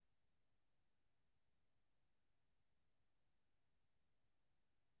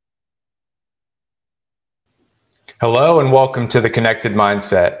Hello and welcome to The Connected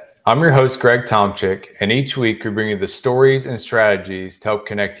Mindset. I'm your host, Greg Tomczyk, and each week we bring you the stories and strategies to help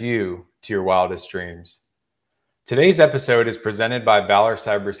connect you to your wildest dreams. Today's episode is presented by Valor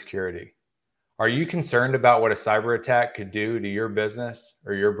Cybersecurity. Are you concerned about what a cyber attack could do to your business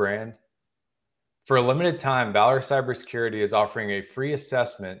or your brand? For a limited time, Valor Cybersecurity is offering a free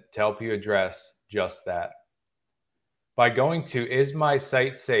assessment to help you address just that. By going to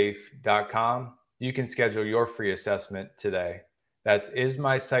ismysitesafe.com, you can schedule your free assessment today. That's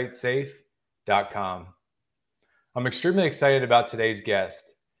ismysitesafe.com. I'm extremely excited about today's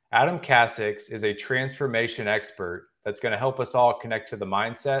guest. Adam Kasix is a transformation expert that's going to help us all connect to the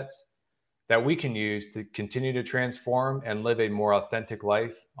mindsets that we can use to continue to transform and live a more authentic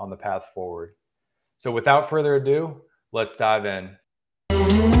life on the path forward. So without further ado, let's dive in.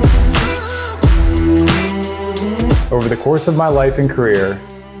 Over the course of my life and career,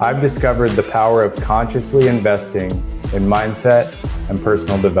 I've discovered the power of consciously investing in mindset and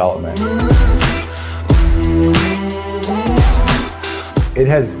personal development. It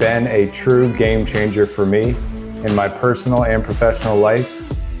has been a true game changer for me in my personal and professional life,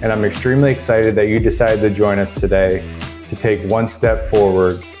 and I'm extremely excited that you decided to join us today to take one step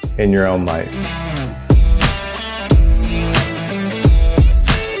forward in your own life.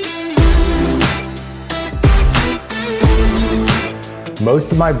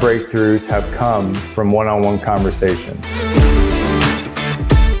 Most of my breakthroughs have come from one-on-one conversations.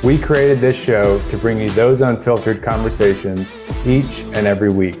 We created this show to bring you those unfiltered conversations each and every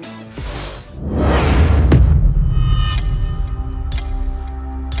week.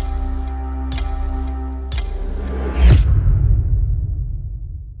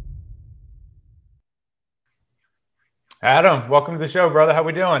 Adam, welcome to the show, brother. How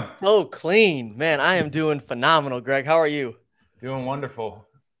we doing? So clean, man. I am doing phenomenal, Greg. How are you? Doing wonderful.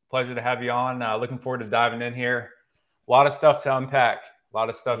 Pleasure to have you on. Looking forward to diving in here. A lot of stuff to unpack, a lot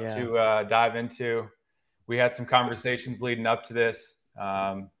of stuff to dive into. We had some conversations leading up to this,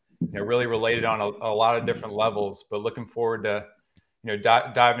 really related on a lot of different levels, but looking forward to,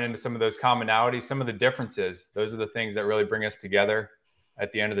 diving into some of those commonalities, some of the differences. Those are the things that really bring us together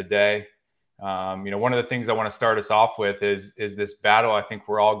at the end of the day. One of the things I want to start us off with is this battle I think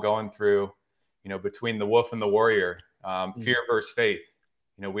we're all going through, between the wolf and the warrior. Fear versus faith.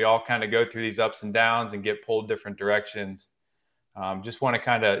 We all kind of go through these ups and downs and get pulled different directions. Just want to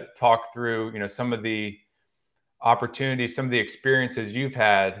kind of talk through, some of the opportunities, some of the experiences you've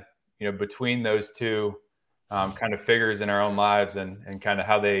had, between those two kind of figures in our own lives and kind of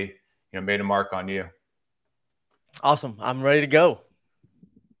how they, made a mark on you. Awesome. I'm ready to go.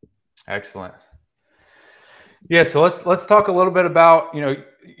 Excellent. Yeah. So let's talk a little bit about,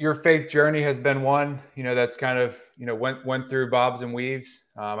 your faith journey has been one, that's kind of, went through bobs and weaves.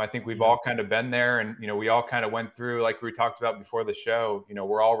 I think we've all kind of been there, and, we all kind of went through, like we talked about before the show,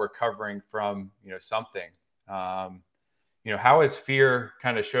 we're all recovering from, something. How has fear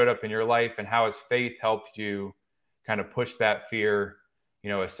kind of showed up in your life, and how has faith helped you kind of push that fear,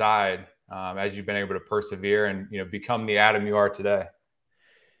 aside, as you've been able to persevere and, become the Adam you are today?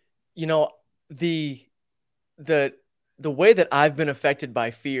 The way that I've been affected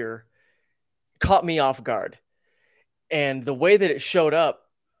by fear caught me off guard. And the way that it showed up,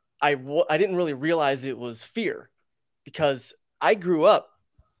 I didn't really realize it was fear, because I grew up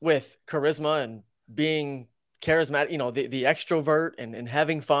with charisma and being charismatic, the extrovert and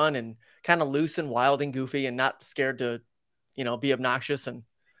having fun and kind of loose and wild and goofy and not scared to, be obnoxious. And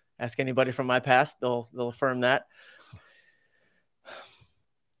ask anybody from my past, they'll affirm that.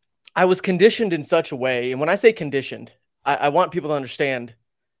 I was conditioned in such a way. And when I say conditioned, I want people to understand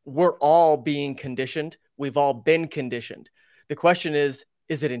we're all being conditioned. We've all been conditioned. The question is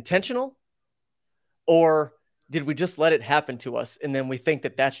it intentional, or did we just let it happen to us and then we think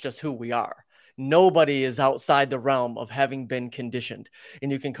that that's just who we are? Nobody is outside the realm of having been conditioned.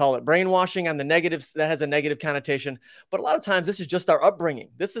 And you can call it brainwashing on the negatives. That has a negative connotation. But a lot of times this is just our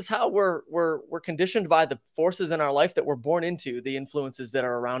upbringing. This is how we're conditioned by the forces in our life that we're born into, the influences that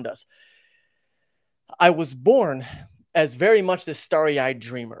are around us. I was born as very much this starry-eyed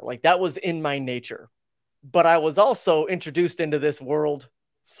dreamer. Like, that was in my nature. But I was also introduced into this world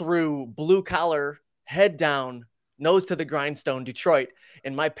through blue-collar, head down, nose to the grindstone Detroit.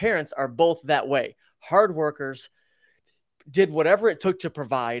 And my parents are both that way. Hard workers, did whatever it took to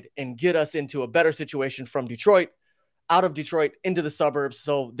provide and get us into a better situation from Detroit, out of Detroit, into the suburbs.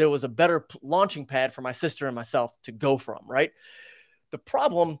 So there was a better launching pad for my sister and myself to go from, right? The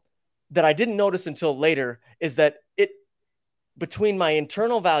problem that I didn't notice until later is that between my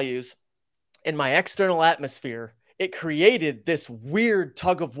internal values and my external atmosphere, it created this weird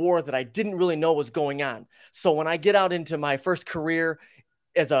tug of war that I didn't really know was going on. So when I get out into my first career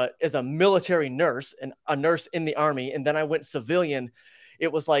as a military nurse and a nurse in the Army, and then I went civilian,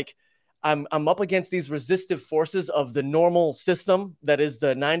 it was like I'm up against these resistive forces of the normal system that is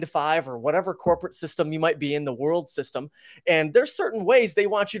the 9 to 5 or whatever corporate system you might be in, the world system. And there's certain ways they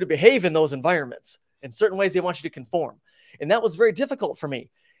want you to behave in those environments and certain ways they want you to conform. And that was very difficult for me.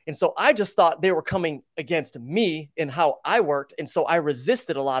 And so I just thought they were coming against me and how I worked. And so I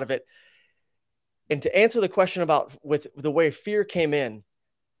resisted a lot of it. And to answer the question about with the way fear came in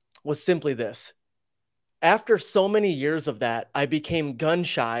was simply this. After so many years of that, I became gun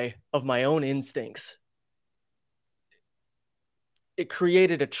shy of my own instincts. It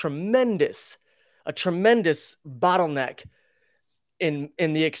created a tremendous bottleneck in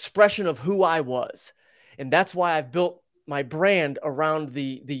the expression of who I was. And that's why I've built my brand around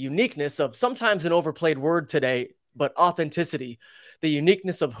the uniqueness of, sometimes an overplayed word today, but authenticity, the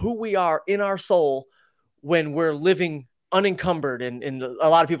uniqueness of who we are in our soul when we're living unencumbered. And a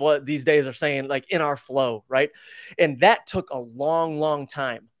lot of people these days are saying like in our flow, right? And that took a long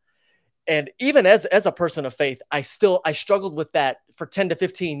time. And even as a person of faith, I struggled with that for 10 to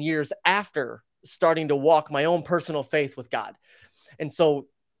 15 years after starting to walk my own personal faith with God. And so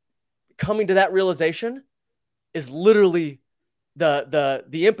coming to that realization is literally the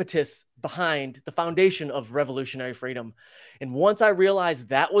impetus behind the foundation of revolutionary freedom. And once I realized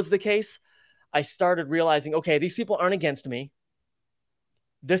that was the case, I started realizing, okay, these people aren't against me.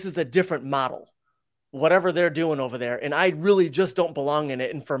 This is a different model, whatever they're doing over there. And I really just don't belong in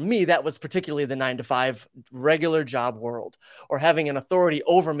it. And for me, that was particularly the 9 to 5 regular job world, or having an authority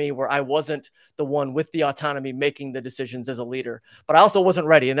over me where I wasn't the one with the autonomy making the decisions as a leader. But I also wasn't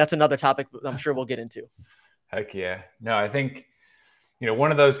ready. And that's another topic I'm sure we'll get into. Heck yeah. No, I think,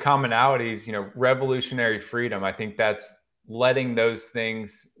 one of those commonalities, revolutionary freedom, I think that's letting those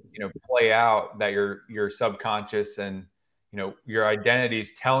things, play out, that your subconscious and, your identity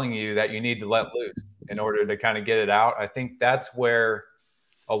is telling you that you need to let loose in order to kind of get it out. I think that's where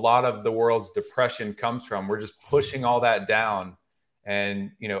a lot of the world's depression comes from. We're just pushing all that down.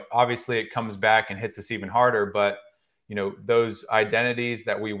 And, obviously it comes back and hits us even harder, but, those identities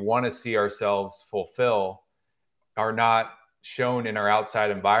that we want to see ourselves fulfill are not shown in our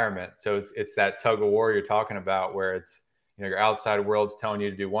outside environment. So it's that tug of war you're talking about, where it's, your outside world's telling you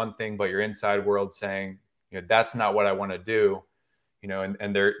to do one thing, but your inside world saying, that's not what I want to do,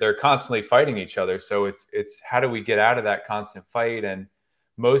 and they're constantly fighting each other. So it's how do we get out of that constant fight? And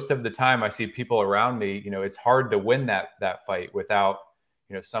most of the time I see people around me, it's hard to win that fight without,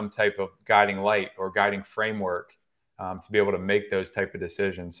 some type of guiding light or guiding framework to be able to make those type of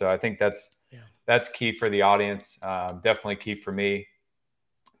decisions. So I think that's key for the audience. Definitely key for me.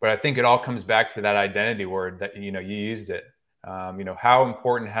 But I think it all comes back to that identity word that, you used it. How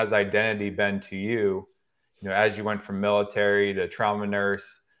important has identity been to you, as you went from military to trauma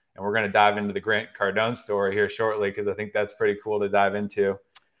nurse? And we're going to dive into the Grant Cardone story here shortly, because I think that's pretty cool to dive into.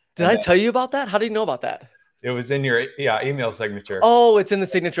 Did I tell you about that? How do you know about that? It was in your email signature. Oh, it's in the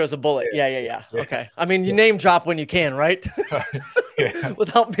signature as a bullet. Yeah. Okay. I mean, you name drop when you can, right?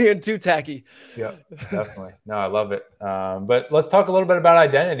 Without being too tacky. Yeah, definitely. No, I love it. But let's talk a little bit about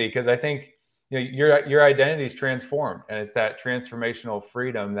identity, because I think your identity is transformed, and it's that transformational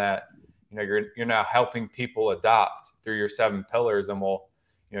freedom that you're now helping people adopt through your 7 pillars, and we'll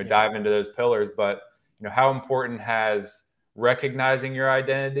dive into those pillars. But how important has recognizing your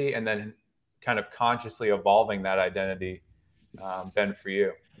identity and then kind of consciously evolving that identity been for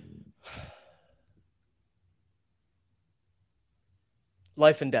you?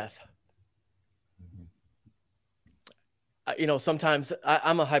 Life and death. Sometimes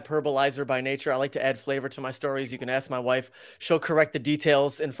I'm a hyperbolizer by nature. I like to add flavor to my stories. You can ask my wife. She'll correct the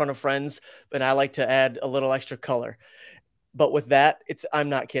details in front of friends, but I like to add a little extra color. But with that, I'm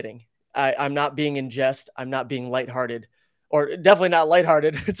not kidding. I'm not being in jest. I'm not being lighthearted, or definitely not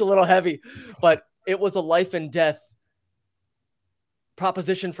lighthearted. It's a little heavy, but it was a life and death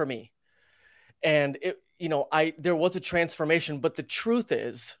proposition for me. And there was a transformation, but the truth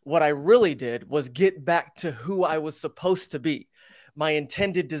is what I really did was get back to who I was supposed to be. My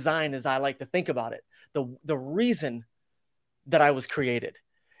intended design, as I like to think about it, the reason that I was created.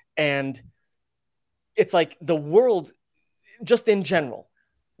 And it's like the world, just in general,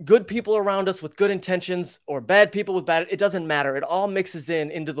 good people around us with good intentions or bad people with bad, it doesn't matter. It all mixes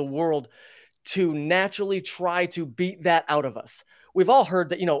into the world to naturally try to beat that out of us. We've all heard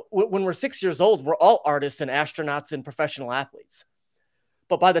that, when we're 6 years old, we're all artists and astronauts and professional athletes.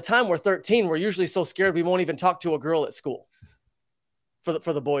 But by the time we're 13, we're usually so scared we won't even talk to a girl at school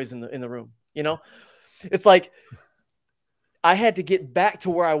for the boys in the room. It's like I had to get back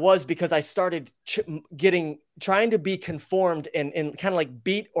to where I was because I started trying to be conformed and kind of like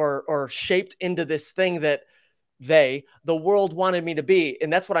beat or shaped into this thing that the world wanted me to be.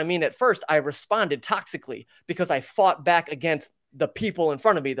 And that's what I mean. At first, I responded toxically because I fought back against the people in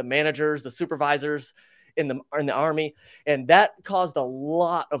front of me, the managers, the supervisors in the army. And that caused a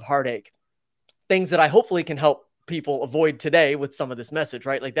lot of heartache, things that I hopefully can help people avoid today with some of this message,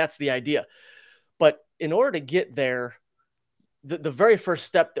 right? Like that's the idea. But in order to get there, the very first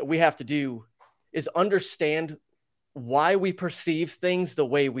step that we have to do is understand why we perceive things the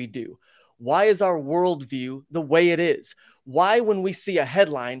way we do. Why is our worldview the way it is? Why, when we see a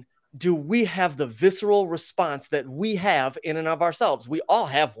headline, do we have the visceral response that we have in and of ourselves? We all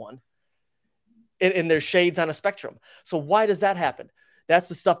have one, and there's shades on a spectrum. So why does that happen? That's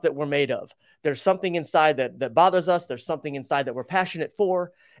the stuff that we're made of. There's something inside that bothers us. There's something inside that we're passionate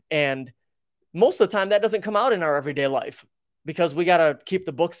for. And most of the time that doesn't come out in our everyday life because we got to keep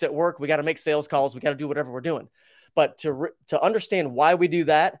the books at work. We got to make sales calls. We got to do whatever we're doing. But to understand why we do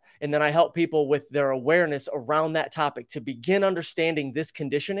that, and then I help people with their awareness around that topic to begin understanding this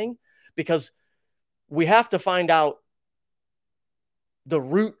conditioning, because we have to find out the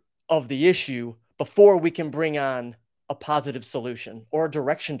root of the issue before we can bring on a positive solution or a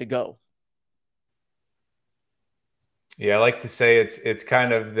direction to go. Yeah, I like to say it's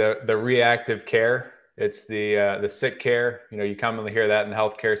kind of the reactive care. It's the sick care. You know, you commonly hear that in the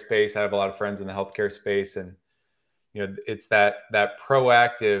healthcare space. I have a lot of friends in the healthcare space, and you know, it's that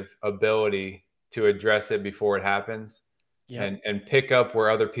proactive ability to address it before it happens, and pick up where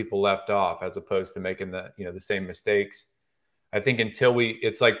other people left off, as opposed to making the same mistakes. I think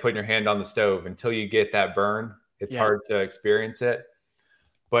it's like putting your hand on the stove. Until you get that burn, it's hard to experience it.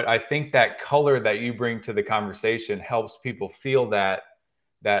 But I think that color that you bring to the conversation helps people feel that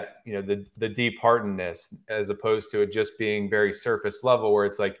the deep heartedness, as opposed to it just being very surface level, where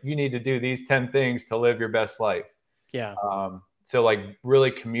it's like, you need to do these 10 things to live your best life. Yeah. So like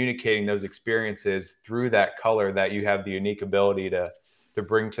really communicating those experiences through that color that you have the unique ability to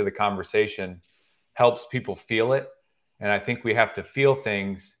bring to the conversation helps people feel it. And I think we have to feel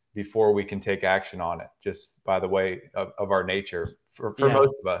things before we can take action on it, just by the way of our nature for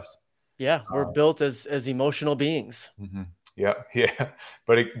most of us. Yeah. We're built as emotional beings. Mm-hmm. Yeah. Yeah.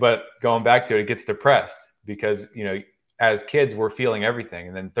 But going back to it, it gets depressed because, you know, as kids, we're feeling everything.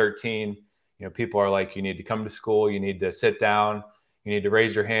 And then 13, you know, people are like, you need to come to school, you need to sit down, you need to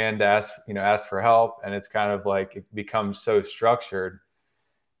raise your hand to ask for help. And it's kind of like, it becomes so structured.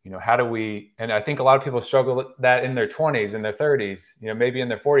 You know, how do we, and I think a lot of people struggle with that in their 20s, in their 30s, you know, maybe in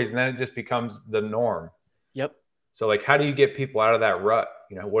their 40s, and then it just becomes the norm. Yep. So like, how do you get people out of that rut?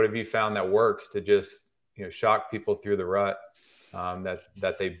 You know, what have you found that works to just, you know, shock people through the rut?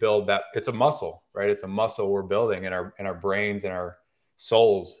 That they build, that it's a muscle, right? It's a muscle we're building in our brains and our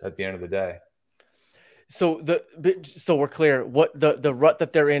souls at the end of the day. So we're clear. What the rut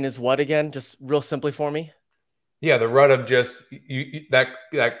that they're in is what again? Just real simply for me. Yeah, the rut of just that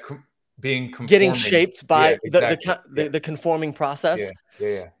being conforming. Getting shaped by exactly. the conforming process.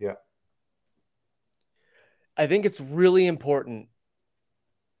 Yeah. I think it's really important.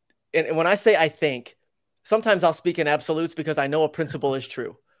 And when I say I think, sometimes I'll speak in absolutes because I know a principle is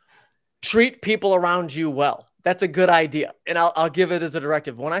true. Treat people around you well. That's a good idea. And I'll give it as a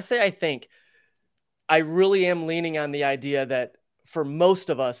directive. When I say I think, I really am leaning on the idea that for most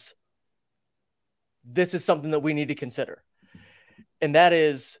of us, this is something that we need to consider. And that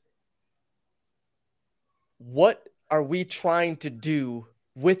is, what are we trying to do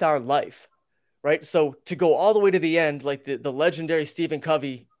with our life? Right? So to go all the way to the end, like the legendary Stephen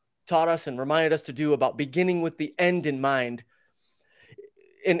Covey taught us and reminded us to do, about beginning with the end in mind.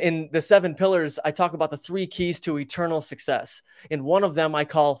 In the 7 pillars, I talk about the 3 keys to eternal success. And one of them I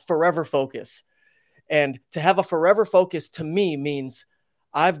call forever focus. And to have a forever focus to me means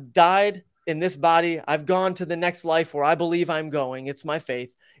I've died in this body. I've gone to the next life where I believe I'm going. It's my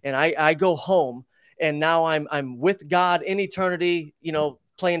faith. And I go home, and now I'm with God in eternity, you know,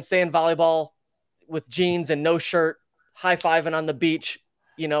 playing sand volleyball with jeans and no shirt, high-fiving on the beach,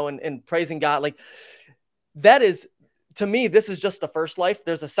 you know, and praising God. Like, that is, to me, this is just the first life.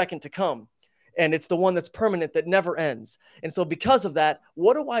 There's a second to come, and it's the one that's permanent, that never ends. And so because of that,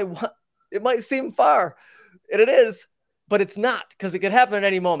 what do I want? It might seem far, and it is, but it's not, because it could happen at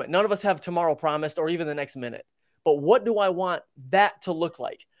any moment. None of us have tomorrow promised, or even the next minute. But what do I want that to look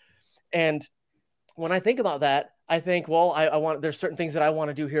like? And when I think about that, I think, well, there's certain things that I want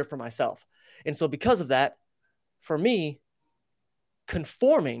to do here for myself. And so because of that, for me,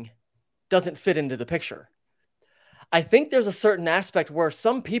 conforming doesn't fit into the picture. I think there's a certain aspect where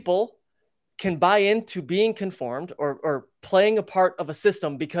some people can buy into being conformed or playing a part of a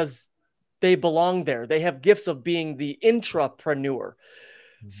system because they belong there. They have gifts of being the intrapreneur,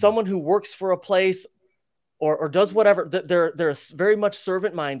 someone who works for a place or does whatever. They're very much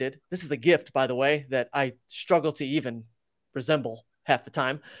servant-minded. This is a gift, by the way, that I struggle to even resemble half the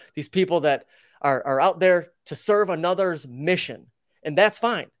time. These people that are out there to serve another's mission, and that's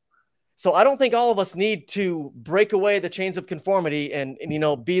fine. So I don't think all of us need to break away the chains of conformity and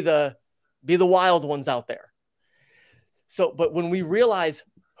be the wild ones out there. So, but when we realize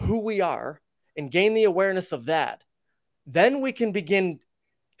who we are and gain the awareness of that, then we can begin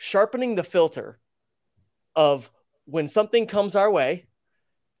sharpening the filter of when something comes our way,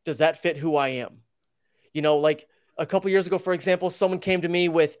 does that fit who I am? Like a couple years ago, for example, someone came to me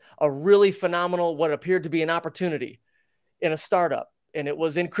with a really phenomenal, what appeared to be an opportunity in a startup, and it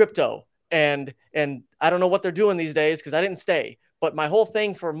was in crypto. And I don't know what they're doing these days because I didn't stay. But my whole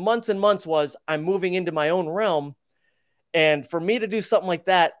thing for months and months was I'm moving into my own realm. And for me to do something like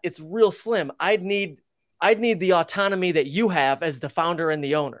that, it's real slim. I'd need the autonomy that you have as the founder and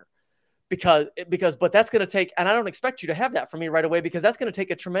the owner. But that's going to take, and I don't expect you to have that from me right away, because that's going to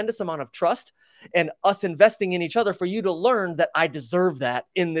take a tremendous amount of trust and us investing in each other for you to learn that I deserve that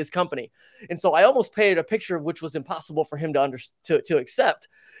in this company. And so I almost painted a picture which was impossible for him to accept.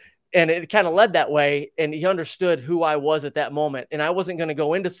 And it kind of led that way. And he understood who I was at that moment. And I wasn't going to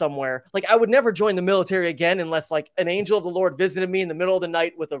go into somewhere like I would never join the military again unless like an angel of the Lord visited me in the middle of the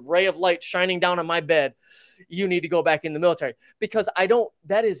night with a ray of light shining down on my bed. You need to go back in the military, because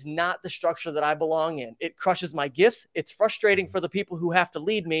that is not the structure that I belong in. It crushes my gifts. It's frustrating for the people who have to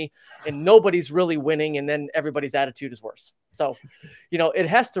lead me, and nobody's really winning. And then everybody's attitude is worse. So, it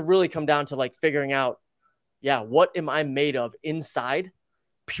has to really come down to like figuring out, what am I made of inside?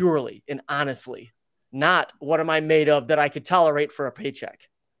 Purely and honestly, not what am I made of that I could tolerate for a paycheck.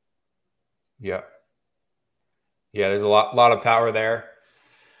 Yeah. There's a lot of power there.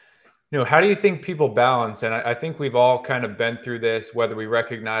 How do you think people balance? And I think we've all kind of been through this, whether we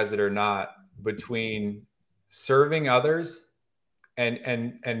recognize it or not, between serving others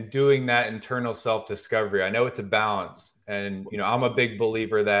and doing that internal self-discovery. I know it's a balance, and I'm a big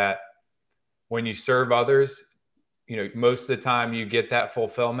believer that when you serve others, most of the time you get that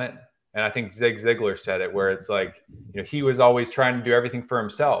fulfillment. And I think Zig Ziglar said it, where it's like, he was always trying to do everything for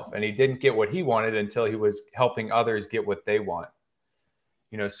himself, and he didn't get what he wanted until he was helping others get what they want.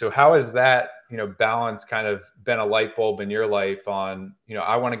 So how has that, balance kind of been a light bulb in your life on,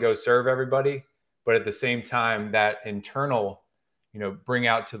 I want to go serve everybody, but at the same time, that internal, bring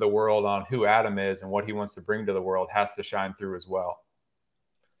out to the world on who Adam is and what he wants to bring to the world has to shine through as well.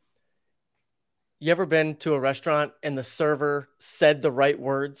 You ever been to a restaurant and the server said the right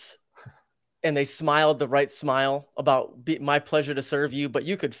words and they smiled the right smile about my pleasure to serve you, but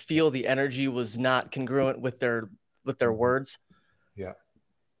you could feel the energy was not congruent with their words? Yeah.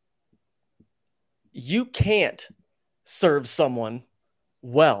 You can't serve someone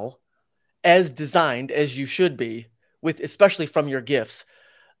well as designed as you should be, especially from your gifts,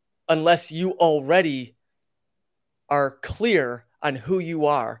 unless you already are clear on who you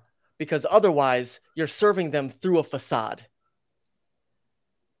are, because otherwise you're serving them through a facade.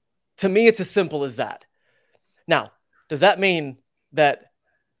 To me, it's as simple as that. Now, does that mean that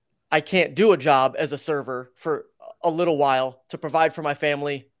I can't do a job as a server for a little while to provide for my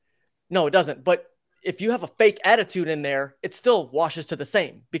family? No, it doesn't. But if you have a fake attitude in there, it still washes to the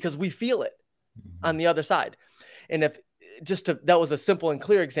same, because we feel it on the other side. And that was a simple and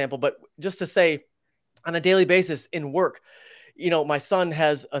clear example, but just to say, on a daily basis in work, my son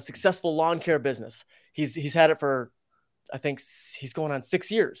has a successful lawn care business. He's had it for, I think he's going on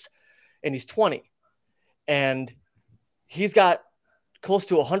 6 years, and he's 20, and he's got close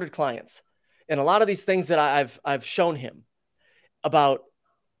to 100 clients. And a lot of these things that I've shown him about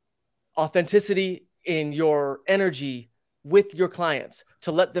authenticity in your energy with your clients,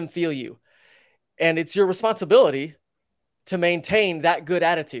 to let them feel you. And it's your responsibility to maintain that good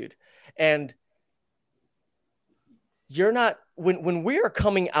attitude. And you're not, when we are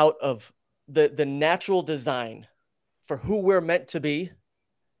coming out of the natural design for who we're meant to be,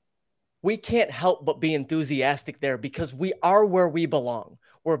 we can't help but be enthusiastic there, because we are where we belong.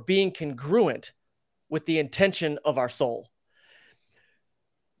 We're being congruent with the intention of our soul.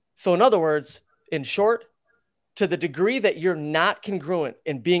 So in other words, in short, to the degree that you're not congruent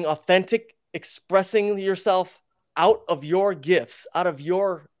in being authentic, expressing yourself out of your gifts, out of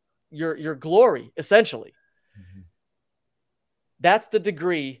your glory, essentially, that's the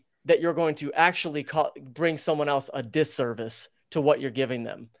degree that you're going to actually bring someone else a disservice to what you're giving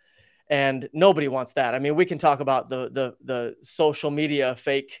them. And nobody wants that. I mean, we can talk about the social media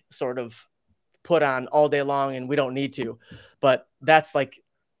fake sort of put on all day long and we don't need to. But that's like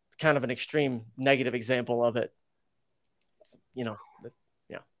kind of an extreme negative example of it. Yeah.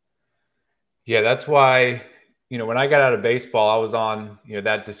 Yeah, that's why, when I got out of baseball, I was on,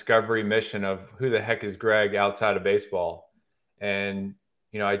 that discovery mission of who the heck is Greg outside of baseball. And,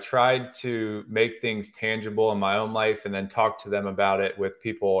 I tried to make things tangible in my own life and then talk to them about it with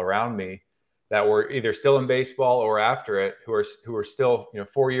people around me that were either still in baseball or after it, who are still,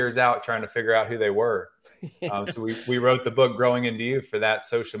 4 years out trying to figure out who they were. So we wrote the book Growing Into You for that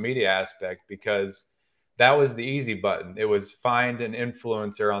social media aspect, because that was the easy button. It was find an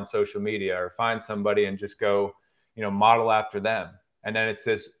influencer on social media or find somebody and just go, model after them. And then it's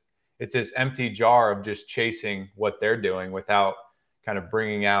this empty jar of just chasing what they're doing without kind of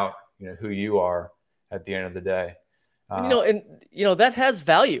bringing out, who you are at the end of the day. That has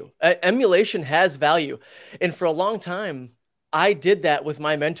value. Emulation has value. And for a long time, I did that with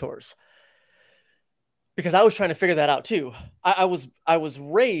my mentors because I was trying to figure that out too. I was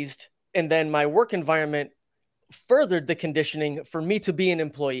raised, and then my work environment furthered the conditioning for me to be an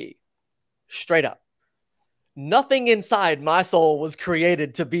employee. Straight up. Nothing inside my soul was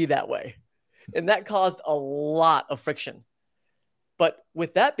created to be that way. And that caused a lot of friction. But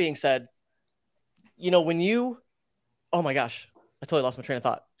with that being said, oh my gosh, I totally lost my train of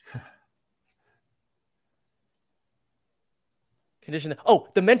thought.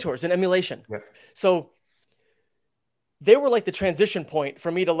 The mentors and emulation. Yep. So they were like the transition point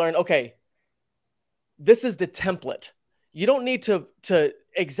for me to learn, okay, this is the template. You don't need to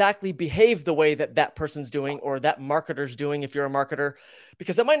exactly behave the way that person's doing or that marketer's doing if you're a marketer,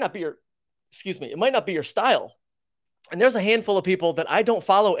 because it might not be your style. And there's a handful of people that I don't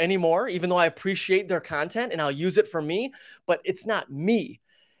follow anymore, even though I appreciate their content and I'll use it for me, but it's not me.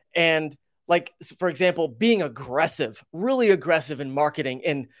 And like, for example, being aggressive, really aggressive in marketing,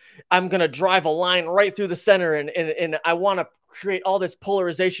 and I'm going to drive a line right through the center and I want to create all this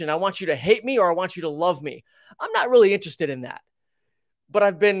polarization. I want you to hate me or I want you to love me. I'm not really interested in that. But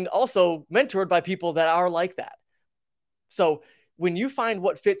I've been also mentored by people that are like that. So when you find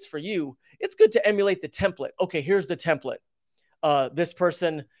what fits for you, it's good to emulate the template. Okay, here's the template. This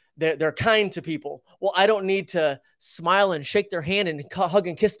person, they're kind to people. Well, I don't need to smile and shake their hand and hug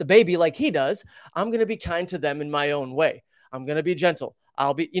and kiss the baby like he does. I'm going to be kind to them in my own way. I'm going to be gentle.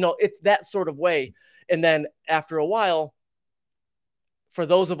 It's that sort of way. And then after a while, for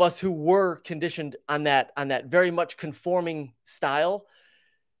those of us who were conditioned on that very much conforming style,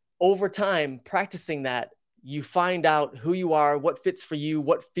 over time, practicing that, you find out who you are, what fits for you,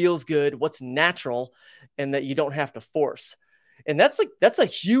 what feels good, what's natural, and that you don't have to force. And that's a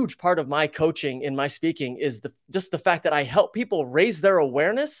huge part of my coaching and my speaking is just the fact that I help people raise their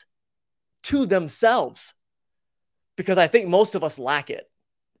awareness to themselves, because I think most of us lack it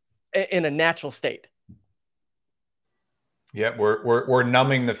in a natural state. Yeah, we're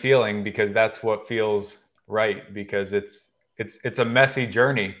numbing the feeling because that's what feels right, because it's a messy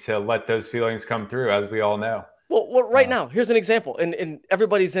journey to let those feelings come through, as we all know. Well, right now, here's an example, and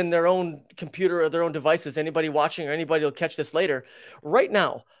everybody's in their own computer or their own devices. Anybody watching or anybody will catch this later. Right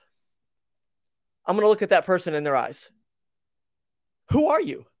now, I'm going to look at that person in their eyes. Who are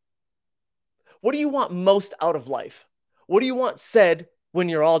you? What do you want most out of life? What do you want said when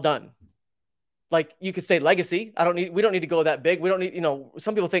you're all done? Like, you could say legacy. We don't need to go that big. We don't need,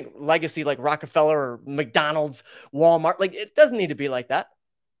 some people think legacy like Rockefeller or McDonald's, Walmart. Like, it doesn't need to be like that.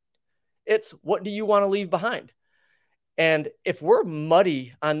 It's what do you want to leave behind? And if we're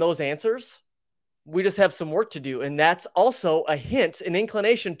muddy on those answers, we just have some work to do. And that's also a hint, an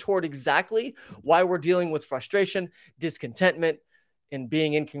inclination toward exactly why we're dealing with frustration, discontentment, and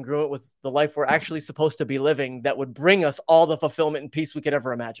being incongruent with the life we're actually supposed to be living that would bring us all the fulfillment and peace we could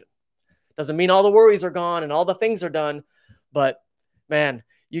ever imagine. Doesn't mean all the worries are gone and all the things are done, but man,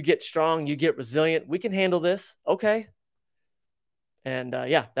 you get strong, you get resilient. We can handle this. Okay. And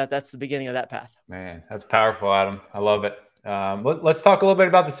that's the beginning of that path. Man, that's powerful, Adam. I love it. Let's talk a little bit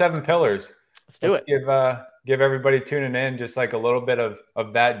about the 7 pillars. Let's give everybody tuning in just like a little bit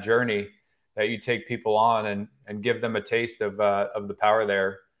of that journey that you take people on and give them a taste of the power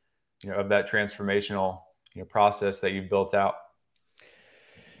there, of that transformational process that you've built out.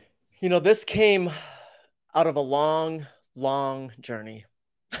 This came out of a long, long journey.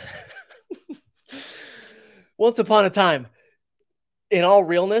 Once upon a time, in all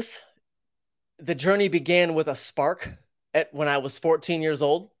realness, the journey began with a spark when I was 14 years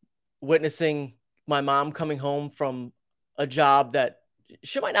old, witnessing my mom coming home from a job that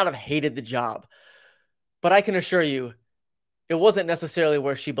she might not have hated the job, but I can assure you it wasn't necessarily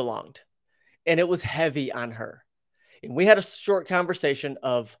where she belonged. And it was heavy on her. And we had a short conversation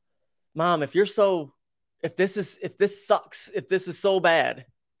of Mom, if this sucks, if this is so bad,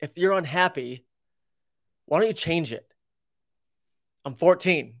 if you're unhappy, why don't you change it? I'm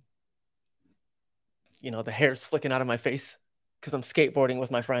 14. The hair's flicking out of my face because I'm skateboarding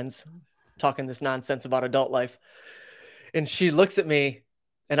with my friends, talking this nonsense about adult life. And she looks at me,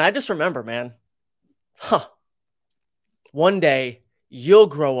 and I just remember, man, one day you'll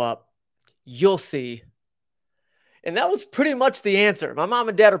grow up, you'll see. And that was pretty much the answer. My mom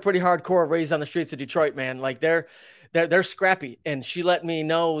and dad are pretty hardcore, raised on the streets of Detroit, man. Like they're scrappy. And she let me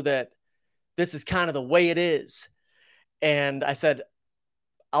know that this is kind of the way it is. And I said,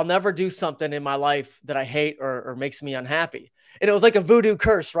 I'll never do something in my life that I hate or makes me unhappy. And it was like a voodoo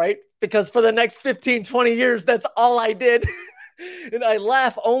curse, right? Because for the next 15, 20 years, that's all I did. And I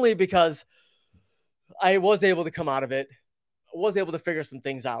laugh only because I was able to come out of it. I was able to figure some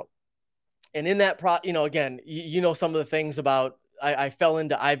things out. And in that, again, some of the things about, I fell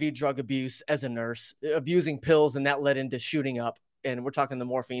into IV drug abuse as a nurse, abusing pills, and that led into shooting up. And we're talking the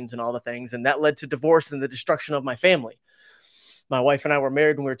morphines and all the things. And that led to divorce and the destruction of my family. My wife and I were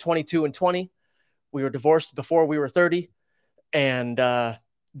married when we were 22 and 20. We were divorced before we were 30. And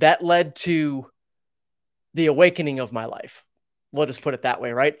that led to the awakening of my life. We'll just put it that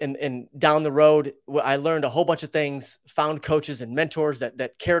way, right? And down the road, I learned a whole bunch of things, found coaches and mentors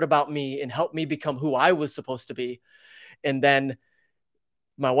that cared about me and helped me become who I was supposed to be. And then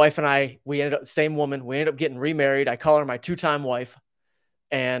my wife and I, we ended up, same woman, we ended up getting remarried. I call her my 2-time wife.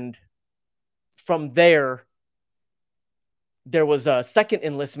 And from there was a second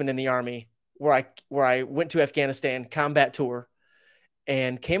enlistment in the Army where I went to Afghanistan combat tour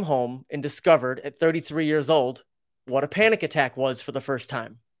and came home and discovered at 33 years old what a panic attack was for the first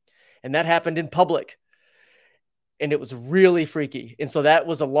time. And that happened in public. And it was really freaky. And so that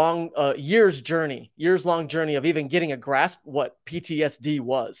was a long years-long journey of even getting a grasp what PTSD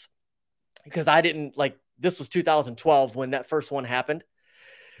was. Because I didn't this was 2012 when that first one happened.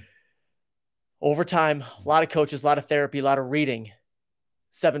 Over time, a lot of coaches, a lot of therapy, a lot of reading.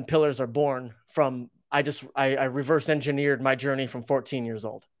 7 pillars are born from, I reverse engineered my journey from 14 years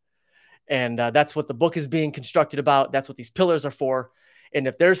old. And that's what the book is being constructed about. That's what these pillars are for. And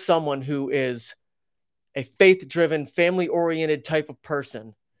if there's someone who is a faith-driven, family-oriented type of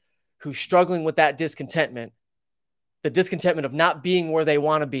person who's struggling with that discontentment, the discontentment of not being where they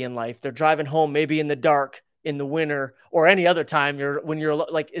want to be in life, they're driving home maybe in the dark, in the winter, or any other time, when you're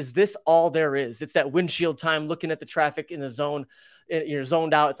like, is this all there is? It's that windshield time, looking at the traffic in the zone, you're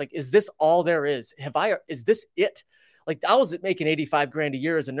zoned out. It's like, is this all there is? Is this it? Like, I was making $85,000 a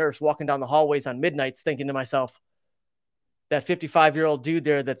year as a nurse, walking down the hallways on midnights, thinking to myself, that 55-year-old dude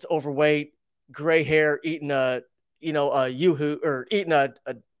there that's overweight, gray hair, eating a yoo-hoo, or eating a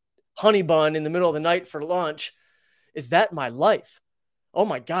honey bun in the middle of the night for lunch. Is that my life? Oh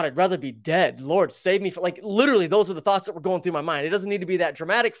my God, I'd rather be dead. Lord, save me. Literally, those are the thoughts that were going through my mind. It doesn't need to be that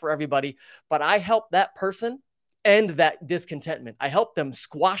dramatic for everybody, but I help that person end that discontentment. I help them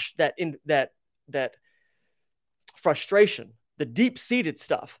squash that frustration, the deep-seated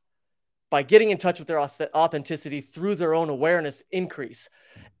stuff, by getting in touch with their authenticity through their own awareness increase.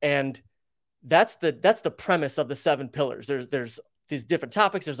 And that's the premise of the 7 pillars. There's these different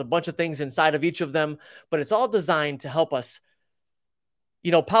topics. There's a bunch of things inside of each of them, but it's all designed to help us.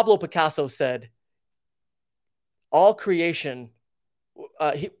 Pablo Picasso said, all creation,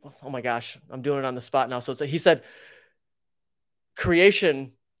 oh my gosh, I'm doing it on the spot now. So he said,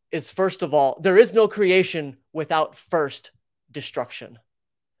 creation is, first of all, there is no creation without first destruction.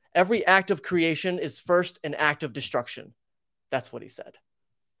 Every act of creation is first an act of destruction. That's what he said.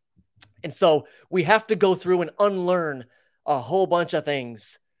 And so we have to go through and unlearn a whole bunch of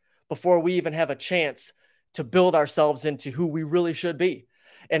things before we even have a chance to build ourselves into who we really should be.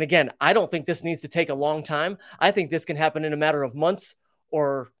 And again, I don't think this needs to take a long time. I think this can happen in a matter of months,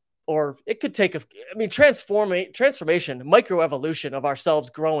 or it could take transformation, microevolution of ourselves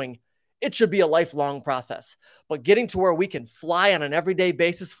growing. It should be a lifelong process. But getting to where we can fly on an everyday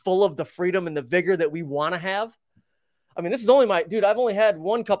basis, full of the freedom and the vigor that we want to have. I mean, this is only I've only had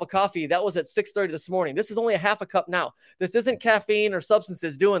 1 cup of coffee. That was at 6:30 this morning. This is only a half a cup now. This isn't caffeine or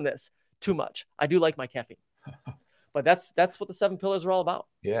substances doing this too much. I do like my caffeine. But that's what the 7 pillars are all about.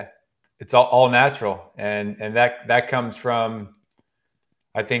 Yeah. It's all natural. And that comes from,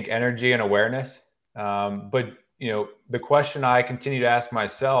 I think, energy and awareness. But the question I continue to ask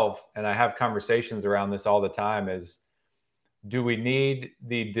myself, and I have conversations around this all the time, is, do we need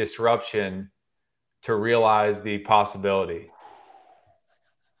the disruption to realize the possibility?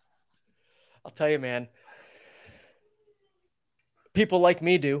 I'll tell you, man, people like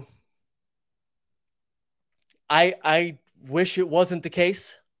me do. I wish it wasn't the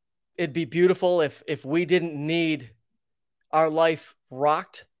case. it'd be beautiful if we didn't need our life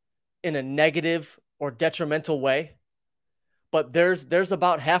rocked in a negative or detrimental way. But there's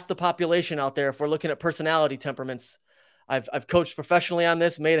about half the population out there, if we're looking at personality temperaments. I've coached professionally on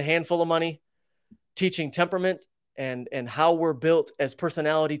this, made a handful of money teaching temperament and how we're built as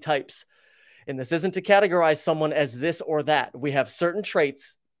personality types. And this isn't to categorize someone as this or that. We have certain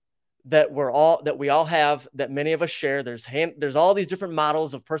traits that we all have, that many of us share. There's all these different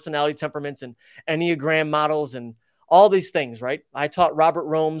models of personality temperaments and Enneagram models and all these things, right? I taught Robert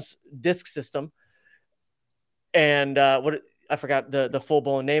Rome's DISC system, and I forgot the full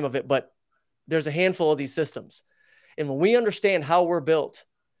blown name of it, but there's a handful of these systems. And when we understand how we're built,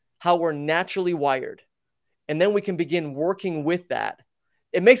 how we're naturally wired, and then we can begin working with that,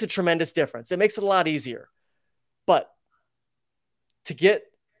 it makes a tremendous difference. It makes it a lot easier. But to get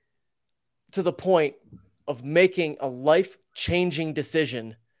to the point of making a life-changing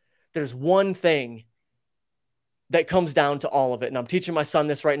decision, there's one thing that comes down to all of it. And I'm teaching my son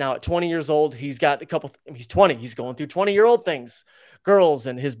this right now at 20 years old. He's got he's 20. He's going through 20-year-old things, girls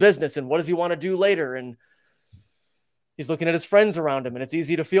and his business and what does he want to do later. And he's looking at his friends around him, and it's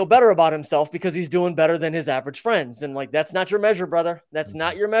easy to feel better about himself because he's doing better than his average friends. And like, that's not your measure, brother. That's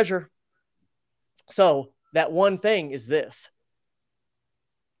not your measure. So that one thing is this: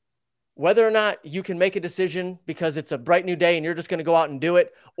 whether or not you can make a decision because it's a bright new day and you're just going to go out and do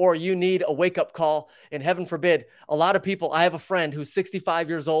it, or you need a wake-up call, and heaven forbid, a lot of people, I have a friend who's 65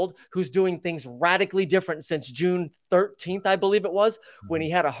 years old who's doing things radically different since June 13th, I believe it was, when he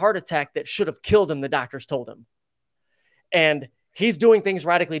had a heart attack that should have killed him, the doctors told him. And he's doing things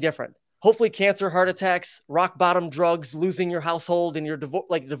radically different. Hopefully cancer, heart attacks, rock bottom drugs, losing your household and your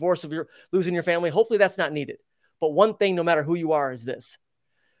divorce of losing your family. Hopefully that's not needed. But one thing, no matter who you are, is this: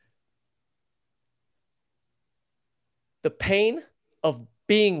 the pain of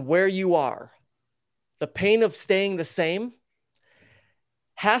being where you are, the pain of staying the same,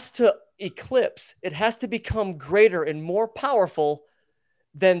 has to eclipse, it has to become greater and more powerful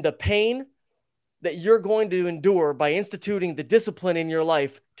than the pain that you're going to endure by instituting the discipline in your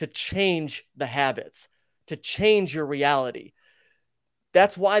life to change the habits, to change your reality.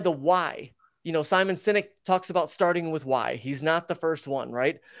 That's why the why. Simon Sinek talks about starting with why. He's not the first one,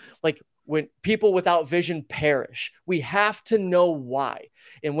 right? Like, when people without vision perish, we have to know why.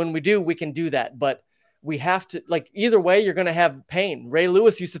 And when we do, we can do that. But we have to, either way, you're going to have pain. Ray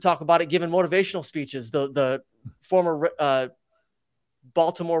Lewis used to talk about it giving motivational speeches, the former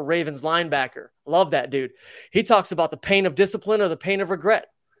Baltimore Ravens linebacker. Love that dude. He talks about the pain of discipline or the pain of regret.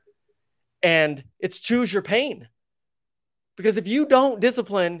 And it's choose your pain. Because if you don't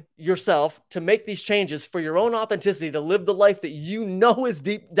discipline yourself to make these changes for your own authenticity, to live the life that you know is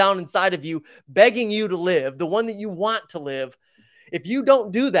deep down inside of you, begging you to live, the one that you want to live, if you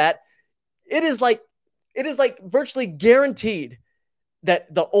don't do that, it is like virtually guaranteed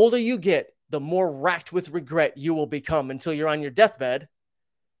that the older you get, the more racked with regret you will become until you're on your deathbed,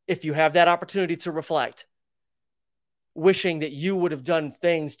 if you have that opportunity to reflect, wishing that you would have done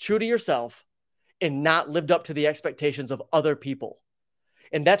things true to yourself and not lived up to the expectations of other people.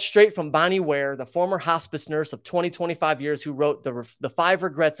 And that's straight from Bonnie Ware, the former hospice nurse of 25 years, who wrote the 5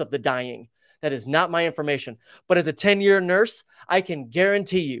 Regrets of the Dying. That is not my information. But as a 10-year nurse, I can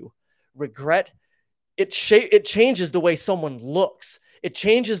guarantee you, regret, it changes the way someone looks. It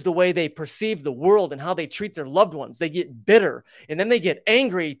changes the way they perceive the world and how they treat their loved ones. They get bitter, and then they get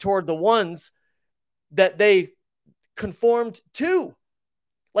angry toward the ones that they conformed to,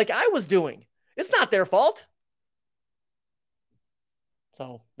 like I was doing. It's not their fault.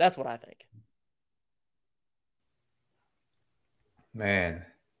 So that's what I think. Man,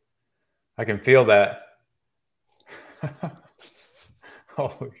 I can feel that.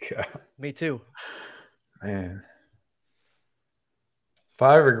 Holy cow. Me too. Man.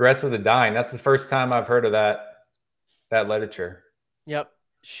 5 Regrets of the Dying. That's the first time I've heard of that literature. Yep.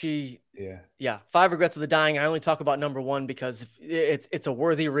 Yeah. 5 Regrets of the Dying. I only talk about number 1 because it's a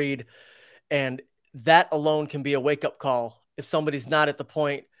worthy read. And that alone can be a wake-up call if somebody's not at the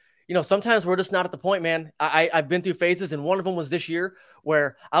point. Sometimes we're just not at the point, man. I've been through phases, and one of them was this year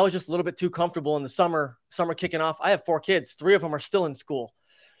where I was just a little bit too comfortable in the summer kicking off. I have 4 kids. 3 of them are still in school.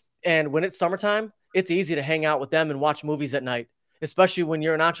 And when it's summertime, it's easy to hang out with them and watch movies at night, especially when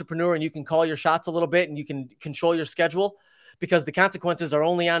you're an entrepreneur and you can call your shots a little bit and you can control your schedule, because the consequences are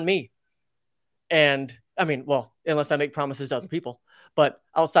only on me. And I mean, well, unless I make promises to other people, but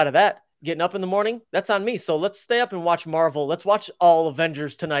outside of that, getting up in the morning, that's on me. So let's stay up and watch Marvel. Let's watch all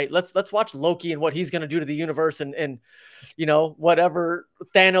Avengers tonight. Let's watch Loki and what he's going to do to the universe and whatever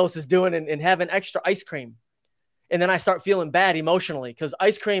Thanos is doing, and have an extra ice cream. And then I start feeling bad emotionally because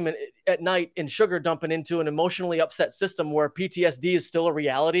ice cream at night and sugar dumping into an emotionally upset system where PTSD is still a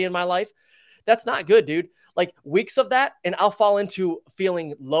reality in my life. That's not good, dude. Like weeks of that, and I'll fall into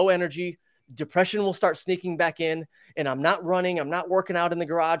feeling low energy. Depression will start sneaking back in, and I'm not running. I'm not working out in the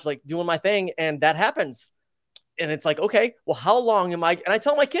garage, like doing my thing. And that happens. And it's like, okay, well, how long am I? And I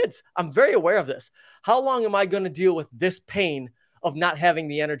tell my kids, I'm very aware of this. How long am I going to deal with this pain of not having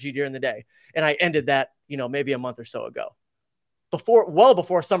the energy during the day? And I ended that, maybe a month or so ago, well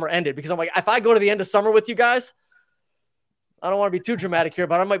before summer ended, because I'm like, if I go to the end of summer with you guys, I don't want to be too dramatic here,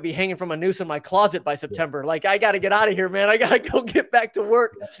 but I might be hanging from a noose in my closet by September. Like, I got to get out of here, man. I got to go get back to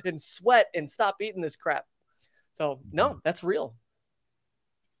work and sweat and stop eating this crap. So no, that's real.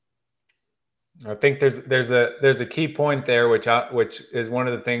 I think there's a key point there, which is one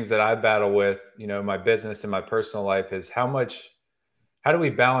of the things that I battle with, my business and my personal life, is how do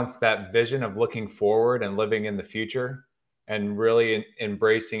we balance that vision of looking forward and living in the future and really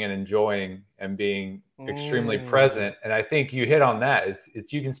embracing and enjoying and being extremely present. And I think you hit on that.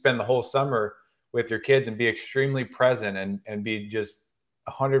 It's you can spend the whole summer with your kids and be extremely present and be just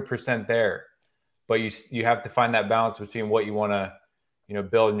 100% there. But you have to find that balance between what you want to,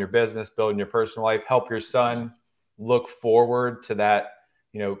 build in your business, build in your personal life, help your son look forward to that,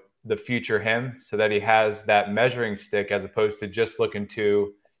 the future him, so that he has that measuring stick, as opposed to just looking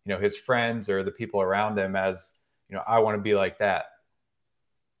to, his friends or the people around him as, I want to be like that.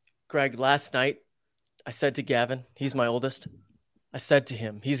 Greg, last night I said to Gavin, he's my oldest. I said to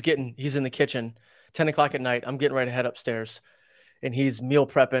him, he's in the kitchen, 10 o'clock at night. I'm getting ready to head upstairs, and he's meal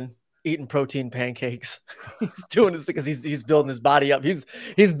prepping, eating protein pancakes. He's doing this because he's building his body up. He's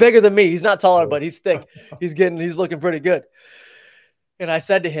bigger than me. He's not taller, but he's thick. He's looking pretty good. And I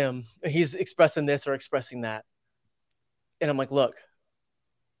said to him, he's expressing this or expressing that. And I'm like, look,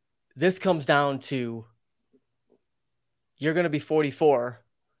 this comes down to, you're going to be 44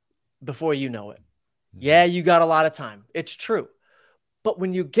 before you know it. Yeah, you got a lot of time. It's true. But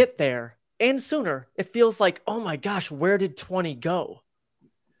when you get there and sooner, it feels like, oh my gosh, where did 20 go?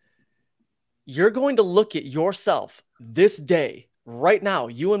 You're going to look at yourself this day, right now,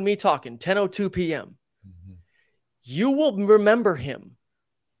 you and me talking, 10:02 p.m. You will remember him.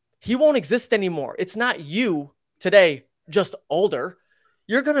 He won't exist anymore. It's not you today, just older.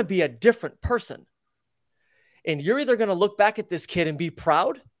 You're going to be a different person. And you're either going to look back at this kid and be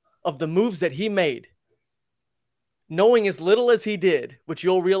proud of the moves that he made, knowing as little as he did, which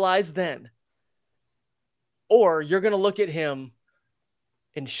you'll realize then, or you're going to look at him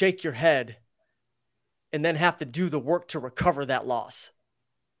and shake your head and then have to do the work to recover that loss.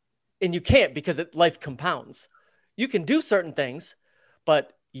 And you can't, because life compounds. You can do certain things,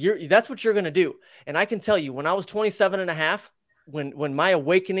 but that's what you're going to do. And I can tell you, when I was 27 and a half, when my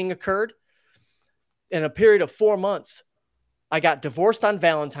awakening occurred, in a period of 4 months, I got divorced on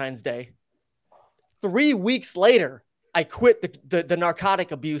Valentine's Day. 3 weeks later, I quit the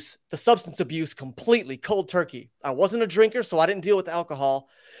narcotic abuse, the substance abuse completely, cold turkey. I wasn't a drinker, so I didn't deal with alcohol,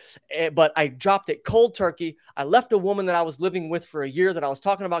 but I dropped it cold turkey. I left a woman that I was living with for a year, that I was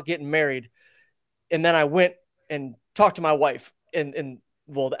talking about getting married. And then I went and talked to my wife and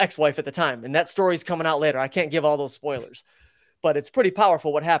the ex-wife at the time. And that story's coming out later. I can't give all those spoilers, but it's pretty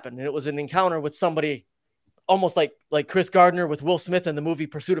powerful what happened. And it was an encounter with somebody almost like Chris Gardner with Will Smith in the movie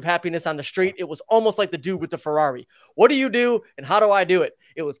Pursuit of Happiness on the street. It was almost like the dude with the Ferrari. What do you do and how do I do it?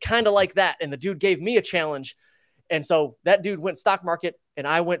 It was kind of like that. And the dude gave me a challenge. And so that dude went stock market and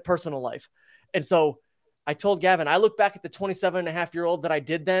I went personal life. And so I told Gavin, I look back at the 27-and-a-half-year-old that I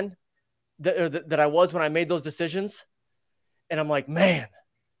did then, that I was when I made those decisions. And I'm like, man,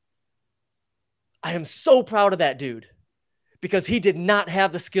 I am so proud of that dude, because he did not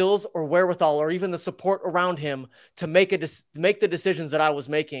have the skills or wherewithal or even the support around him to make the decisions that I was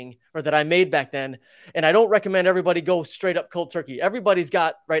making, or that I made back then. And I don't recommend everybody go straight up cold turkey. Everybody's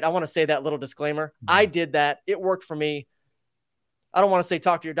got, right? I want to say that little disclaimer. Mm-hmm. I did that. It worked for me. I don't want to say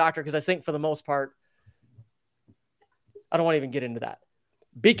talk to your doctor, because I think for the most part, I don't want to even get into that.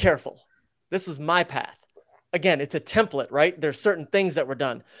 Be careful. This is my path. Again, it's a template, right? There's certain things that were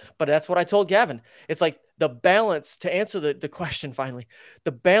done, but that's what I told Gavin. It's like the balance, to answer the question finally,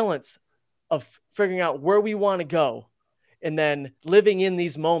 the balance of figuring out where we want to go and then living in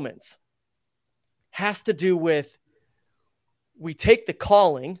these moments has to do with, we take the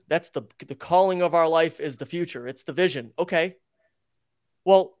calling. That's the calling of our life is the future. It's the vision. Okay.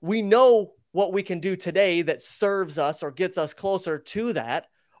 Well, we know what we can do today that serves us or gets us closer to that,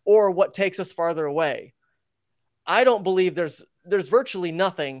 or what takes us farther away. I don't believe there's virtually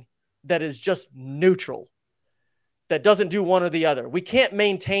nothing that is just neutral, that doesn't do one or the other. We can't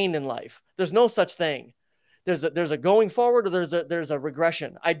maintain in life. There's no such thing. There's a going forward, or there's a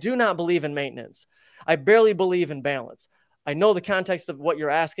regression. I do not believe in maintenance. I barely believe in balance. I know the context of what you're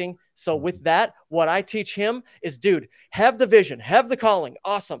asking. So with that, what I teach him is, dude, have the vision, have the calling.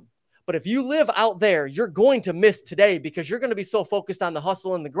 Awesome. But if you live out there, you're going to miss today because you're going to be so focused on the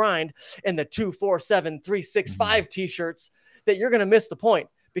hustle and the grind and the 2, 4, 7, 3, 6, 5 t-shirts that you're going to miss the point,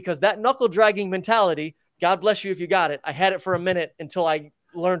 because that knuckle dragging mentality, God bless you if you got it. I had it for a minute until I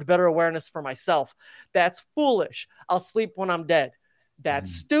learned better awareness for myself. That's foolish. I'll sleep when I'm dead.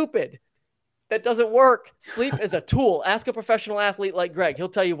 That's stupid. That doesn't work. Sleep is a tool. Ask a professional athlete like Greg. He'll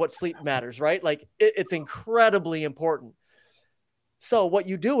tell you what sleep matters, right? Like it's incredibly important. So what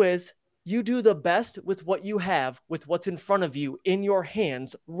you do is you do the best with what you have, with what's in front of you in your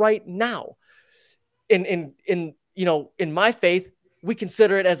hands right now. In my faith, we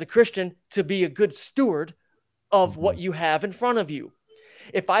consider it as a Christian to be a good steward of what you have in front of you.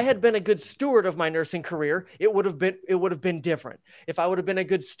 If I had been a good steward of my nursing career, it would have been different. If I would have been a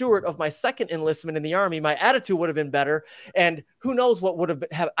good steward of my second enlistment in the Army, my attitude would have been better. And who knows what would have been,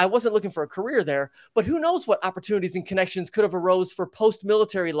 I wasn't looking for a career there, but who knows what opportunities and connections could have arose for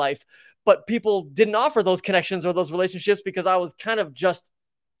post-military life. But people didn't offer those connections or those relationships because I was kind of just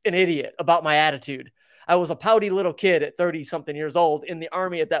an idiot about my attitude. I was a pouty little kid at 30 something years old in the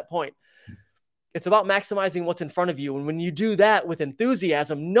Army at that point. It's about maximizing what's in front of you. And when you do that with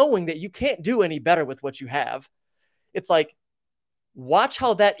enthusiasm, knowing that you can't do any better with what you have, it's like, watch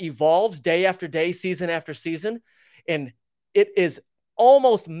how that evolves day after day, season after season. And it is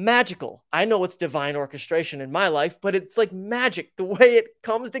almost magical. I know it's divine orchestration in my life, but it's like magic, the way it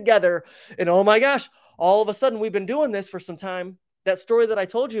comes together. And oh my gosh, all of a sudden we've been doing this for some time. That story that I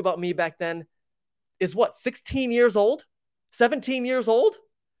told you about me back then is what, 16 years old, 17 years old?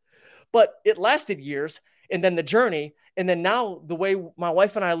 But it lasted years, and then the journey, and then now the way my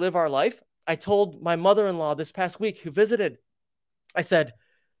wife and I live our life. I told my mother-in-law this past week who visited, I said,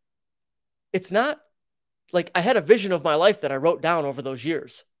 it's not like I had a vision of my life that I wrote down over those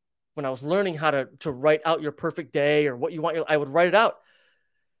years. When I was learning how to write out your perfect day or what you want, I would write it out.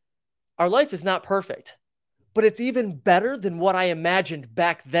 Our life is not perfect, but it's even better than what I imagined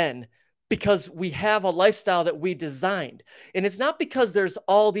back then, because we have a lifestyle that we designed. And it's not because there's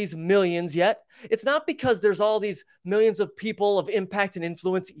all these millions yet. It's not because there's all these millions of people of impact and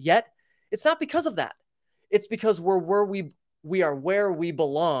influence yet. It's not because of that. It's because we are where we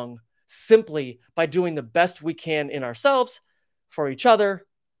belong, simply by doing the best we can in ourselves, for each other,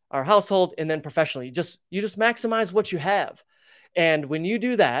 our household, and then professionally. You just maximize what you have. And when you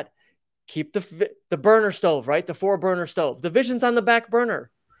do that, keep the burner stove, right? The 4-burner stove. The vision's on the back burner.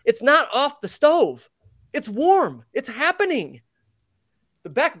 It's not off the stove. It's warm. It's happening.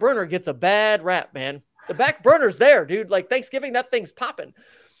 The back burner gets a bad rap, man. The back burner's there, dude. Like Thanksgiving, that thing's popping.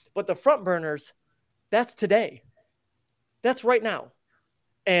 But the front burners, that's today. That's right now.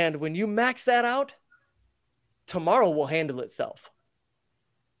 And when you max that out, tomorrow will handle itself.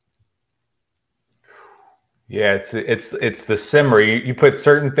 Yeah, it's the simmer. You put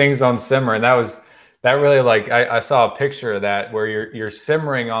certain things on simmer, and that really, like, I saw a picture of that where you're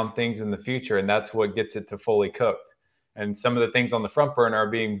simmering on things in the future, and that's what gets it to fully cooked. And some of the things on the front burner are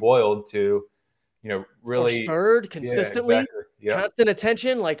being boiled to, really or stirred consistently. Yeah, exactly. Yep. Constant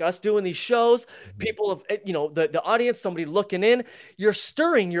attention, like us doing these shows. People have, the audience, somebody looking in. You're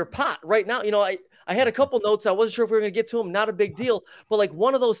stirring your pot right now. I had a couple notes. I wasn't sure if we were going to get to them. Not a big deal. But like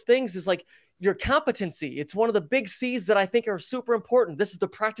one of those things is like your competency. It's one of the big C's that I think are super important. This is the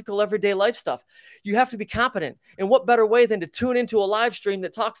practical everyday life stuff. You have to be competent. And what better way than to tune into a live stream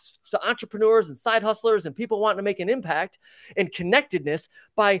that talks to entrepreneurs and side hustlers and people wanting to make an impact and connectedness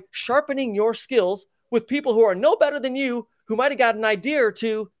by sharpening your skills with people who are no better than you, who might have got an idea or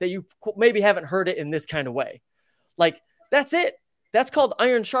two that you maybe haven't heard it in this kind of way. Like, that's it. That's called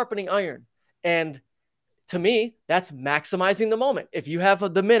iron sharpening iron. And to me, that's maximizing the moment. If you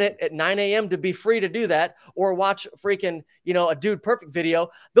have the minute at 9 a.m. to be free to do that, or watch freaking, a Dude Perfect video,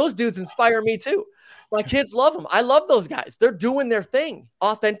 those dudes inspire me too. My kids love them. I love those guys. They're doing their thing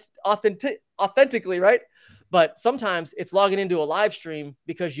authentically, right? But sometimes it's logging into a live stream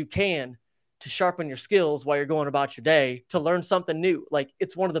because you can, to sharpen your skills while you're going about your day, to learn something new. Like,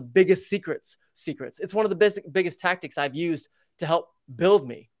 it's one of the biggest secrets. It's one of the biggest tactics I've used to help build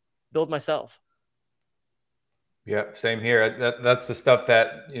myself. Yeah, same here. That's the stuff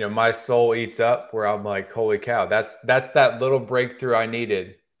that, my soul eats up, where I'm like, holy cow, that's that little breakthrough I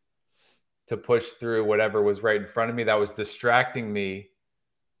needed to push through whatever was right in front of me that was distracting me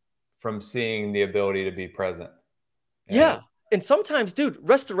from seeing the ability to be present. Yeah. And sometimes, dude,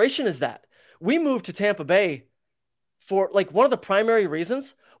 restoration is that. We moved to Tampa Bay for, like, one of the primary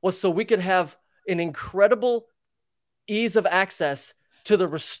reasons was so we could have an incredible ease of access to the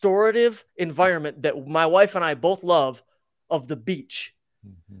restorative environment that my wife and I both love of the beach.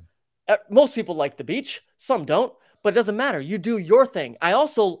 Mm-hmm. Most people like the beach. Some don't, but it doesn't matter. You do your thing. I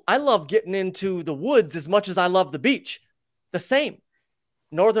love getting into the woods as much as I love the beach. The same.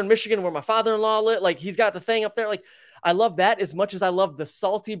 Northern Michigan, where my father-in-law lived, like he's got the thing up there. Like I love that as much as I love the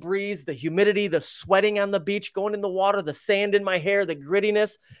salty breeze, the humidity, the sweating on the beach, going in the water, the sand in my hair, the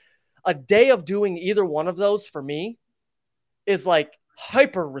grittiness. A day of doing either one of those for me is like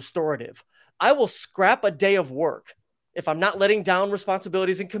hyper restorative. I will scrap a day of work. If I'm not letting down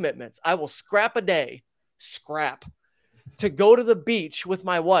responsibilities and commitments, I will scrap a day, to go to the beach with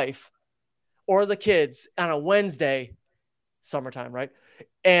my wife or the kids on a Wednesday, summertime, right?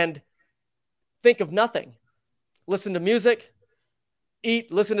 And think of nothing. Listen to music,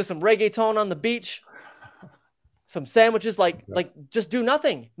 listen to some reggaeton on the beach, some sandwiches, like just do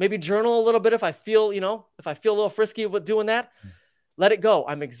nothing. Maybe journal a little bit if I feel a little frisky with doing that. Let it go.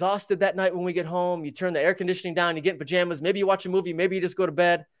 I'm exhausted that night when we get home. You turn the air conditioning down, you get in pajamas. Maybe you watch a movie. Maybe you just go to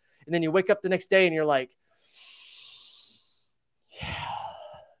bed. And then you wake up the next day and you're like, yeah,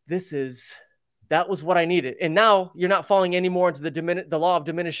 that was what I needed. And now you're not falling anymore into the law of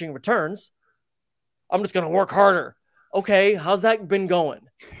diminishing returns. I'm just going to work harder. Okay, how's that been going?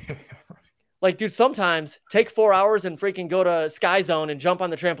 Like, dude, sometimes take 4 hours and freaking go to Sky Zone and jump on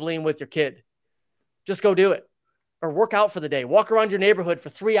the trampoline with your kid. Just go do it. Or work out for the day. Walk around your neighborhood for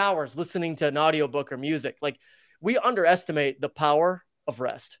 3 hours listening to an audiobook or music. Like, we underestimate the power of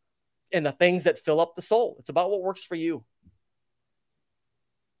rest and the things that fill up the soul. It's about what works for you.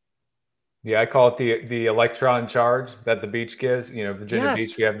 Yeah, I call it the electron charge that the beach gives. Virginia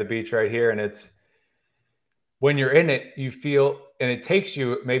Beach, we have the beach right here, and it's when you're in it, you feel, and it takes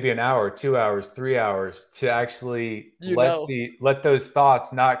you maybe an hour, 2 hours, 3 hours to actually let those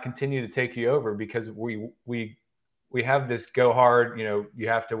thoughts not continue to take you over, because we have this go hard, you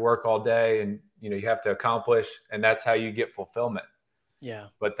have to work all day and, you have to accomplish, and that's how you get fulfillment. Yeah.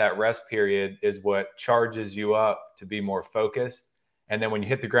 But that rest period is what charges you up to be more focused. And then when you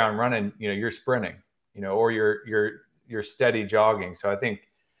hit the ground running, you're sprinting, or you're steady jogging. So I think,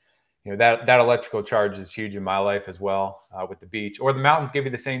 that electrical charge is huge in my life as well, with the beach. Or the mountains give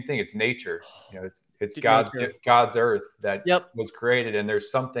you the same thing. It's nature. It's God's earth that was created, and there's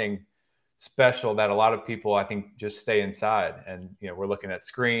something special that a lot of people, I think, just stay inside. And we're looking at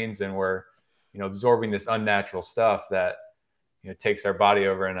screens, and we're absorbing this unnatural stuff that takes our body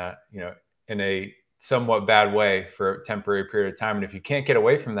over in a somewhat bad way for a temporary period of time. And if you can't get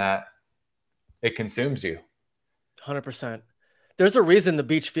away from that, it consumes you. 100%. There's a reason the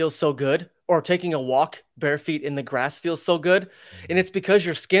beach feels so good, or taking a walk bare feet in the grass feels so good. And it's because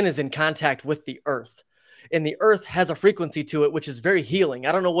your skin is in contact with the earth, and the earth has a frequency to it, which is very healing.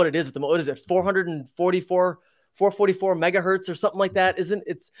 I don't know what it is at the moment. What is it? 444 megahertz or something like that.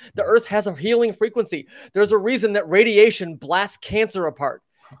 The earth has a healing frequency. There's a reason that radiation blasts cancer apart.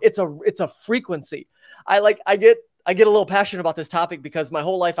 It's a frequency. I get a little passionate about this topic because my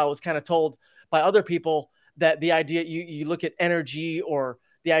whole life I was kind of told by other people that the idea you look at energy, or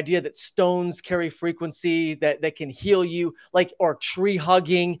the idea that stones carry frequency that can heal you, or tree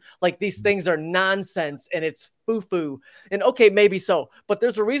hugging, these things are nonsense and it's foo-foo. And okay, maybe so, but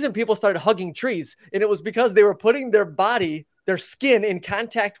there's a reason people started hugging trees, and it was because they were putting their skin in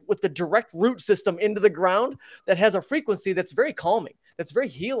contact with the direct root system into the ground that has a frequency that's very calming, that's very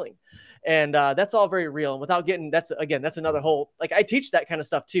healing. And that's all very real. And without getting, that's another whole, I teach that kind of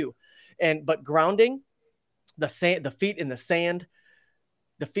stuff too. But grounding, the feet in the sand,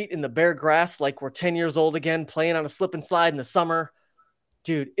 the feet in the bare grass, like we're 10 years old again, playing on a slip and slide in the summer.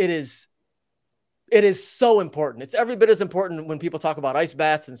 Dude, it is so important. It's every bit as important when people talk about ice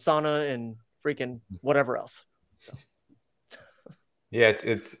baths and sauna and freaking whatever else. So. Yeah,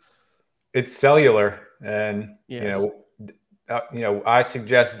 it's cellular, and yes. I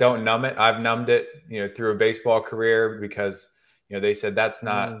suggest don't numb it. I've numbed it, through a baseball career, because they said that's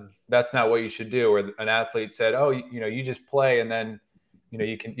not what you should do. Or an athlete said, oh, you just play, and then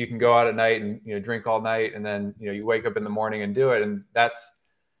you can go out at night and drink all night, and then you wake up in the morning and do it. And that's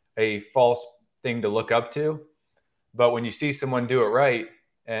a false thing to look up to. But when you see someone do it right,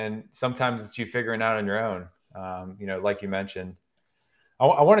 and sometimes it's you figuring out on your own, like you mentioned.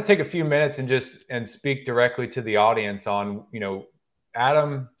 I want to take a few minutes and speak directly to the audience on,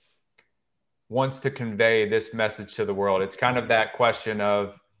 Adam wants to convey this message to the world. It's kind of that question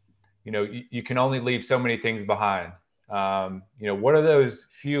of, you can only leave so many things behind. What are those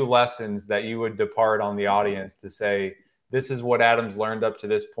few lessons that you would depart on the audience to say, this is what Adam's learned up to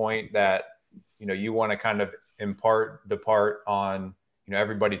this point that, you want to kind of depart on,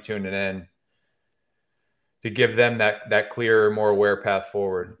 everybody tuning in, to give them that clearer, more aware path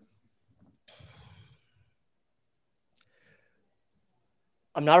forward?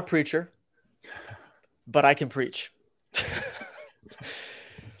 I'm not a preacher, but I can preach.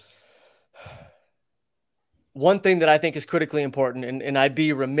 One thing that I think is critically important, and I'd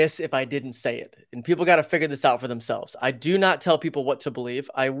be remiss if I didn't say it, and people got to figure this out for themselves. I do not tell people what to believe.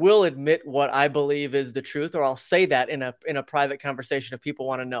 I will admit what I believe is the truth, or I'll say that in a private conversation if people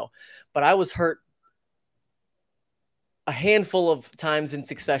want to know. But I was hurt a handful of times in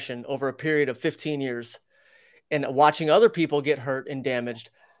succession over a period of 15 years and watching other people get hurt and damaged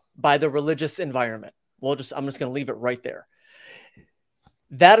by the religious environment. I'm just going to leave it right there.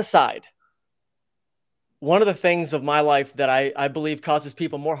 That aside, one of the things of my life that I believe causes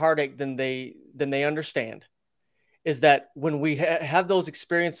people more heartache than they understand is that when we have those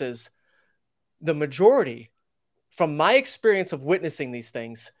experiences, the majority, from my experience of witnessing these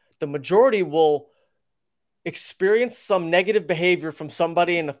things, the majority will experience some negative behavior from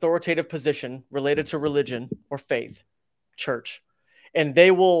somebody in authoritative position related to religion or faith, church, and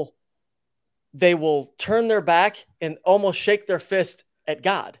they will turn their back and almost shake their fist at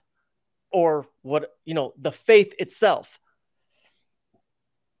God or the faith itself.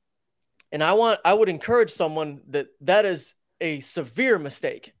 And I would encourage someone that is a severe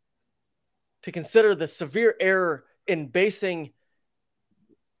mistake to consider the severe error in basing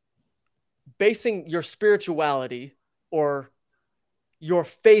your spirituality or your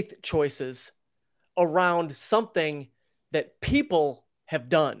faith choices around something that people have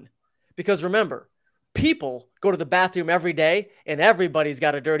done. Because remember, people go to the bathroom every day and everybody's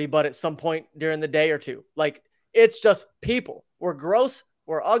got a dirty butt at some point during the day or two. Like, it's just people. We're gross.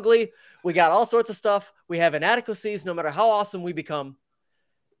 We're ugly. We got all sorts of stuff. We have inadequacies no matter how awesome we become.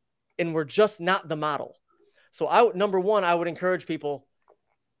 And we're just not the model. So number one, I would encourage people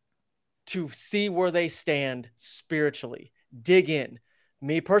to see where they stand spiritually. Dig in.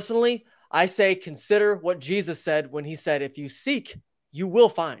 Me personally, I say consider what Jesus said when he said, if you seek, you will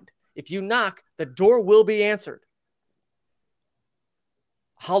find. If you knock, the door will be answered.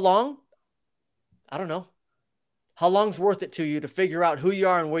 How long? I don't know. How long's worth it to you to figure out who you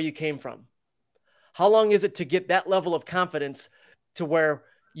are and where you came from? How long is it to get that level of confidence to where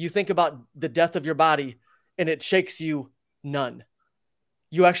you think about the death of your body and it shakes you none?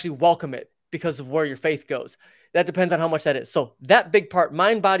 You actually welcome it because of where your faith goes. That depends on how much that is. So that big part,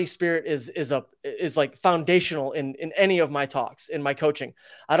 mind, body, spirit is like foundational in any of my talks, in my coaching.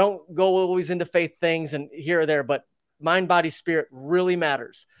 I don't go always into faith things and here or there, but mind, body, spirit really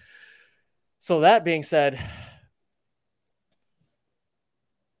matters. So that being said,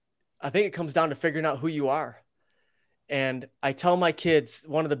 I think it comes down to figuring out who you are. And I tell my kids,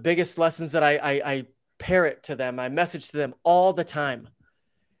 one of the biggest lessons that I parrot to them, I message to them all the time,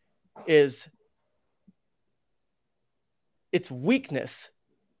 is it's weakness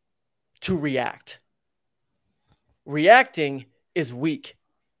to react. Reacting is weak.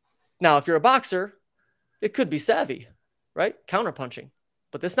 Now, if you're a boxer, it could be savvy, right? Counterpunching.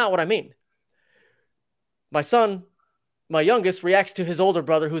 But that's not what I mean. My son, my youngest, reacts to his older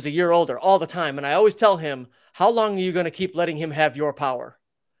brother who's a year older all the time. And I always tell him, how long are you going to keep letting him have your power?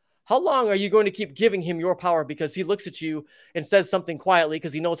 How long are you going to keep giving him your power because he looks at you and says something quietly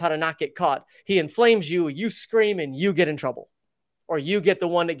because he knows how to not get caught? He inflames you, you scream, and you get in trouble. Or you get the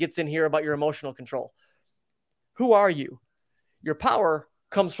one that gets in here about your emotional control. Who are you? Your power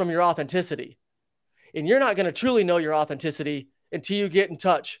comes from your authenticity. And you're not going to truly know your authenticity until you get in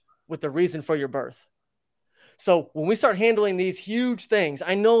touch with the reason for your birth. So when we start handling these huge things,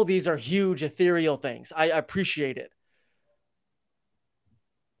 I know these are huge ethereal things. I appreciate it.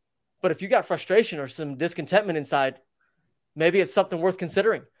 But if you got frustration or some discontentment inside, maybe it's something worth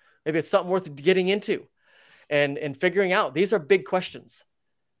considering. Maybe it's something worth getting into and figuring out. These are big questions.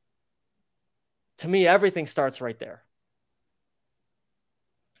 To me, everything starts right there.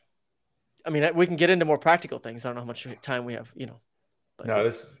 I mean, we can get into more practical things. I don't know how much time we have, But no,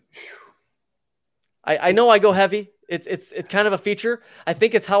 this is... I know I go heavy. It's kind of a feature. I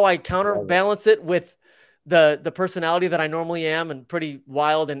think it's how I counterbalance it with the personality that I normally am, and pretty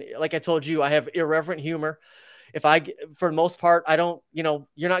wild. And like I told you, I have irreverent humor. For the most part, I don't,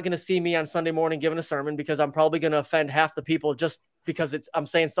 you're not going to see me on Sunday morning giving a sermon because I'm probably going to offend half the people just because I'm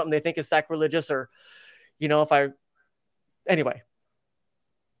saying something they think is sacrilegious or, anyway.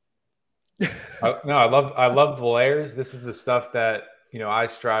 I love the layers. This is the stuff that, I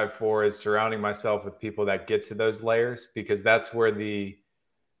strive for, is surrounding myself with people that get to those layers, because that's where the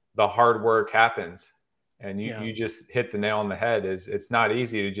hard work happens. And you just hit the nail on the head. It's not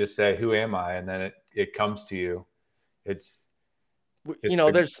easy to just say, who am I? And then it comes to you.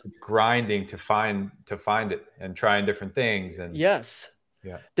 There's it's grinding to find it and trying different things. And yes,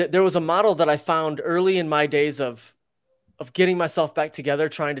 yeah, there was a model that I found early in my days of getting myself back together,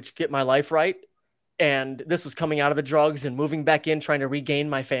 trying to get my life right. And this was coming out of the drugs and moving back in, trying to regain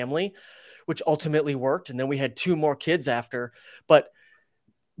my family, which ultimately worked. And then we had 2 more kids after. But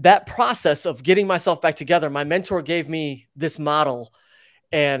that process of getting myself back together, my mentor gave me this model,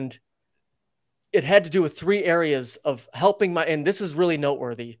 and it had to do with 3 areas of helping and this is really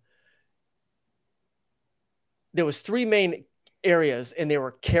noteworthy. There was 3 main areas, and they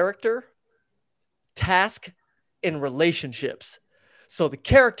were character, task, and relationships. So the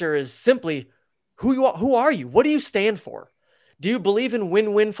character is simply who you are. Who are you? What do you stand for? Do you believe in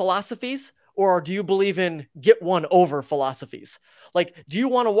win-win philosophies, or do you believe in get one over philosophies? Like, do you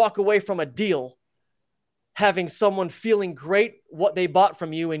want to walk away from a deal having someone feeling great what they bought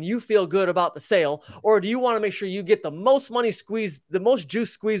from you and you feel good about the sale? Or do you want to make sure you get the most money squeezed, the most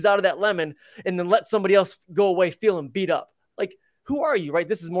juice squeezed out of that lemon, and then let somebody else go away feeling beat up? Like, who are you, right?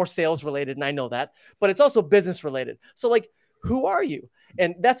 This is more sales related, and I know that, but it's also business related. So like, who are you?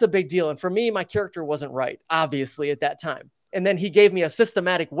 And that's a big deal. And for me, my character wasn't right, obviously, at that time. And then he gave me a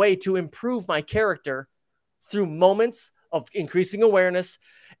systematic way to improve my character through moments of increasing awareness.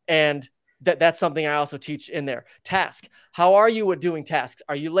 And that's something I also teach in there. Task. How are you at doing tasks?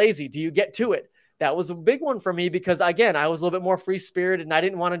 Are you lazy? Do you get to it? That was a big one for me because, again, I was a little bit more free spirited and I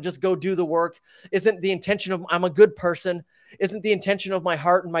didn't want to just go do the work. Isn't the intention of I'm a good person? Isn't the intention of my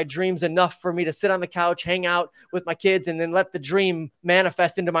heart and my dreams enough for me to sit on the couch, hang out with my kids, and then let the dream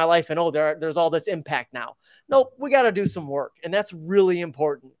manifest into my life? And there's all this impact now. Nope, we got to do some work. And that's really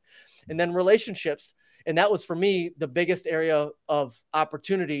important. And then relationships. And that was for me the biggest area of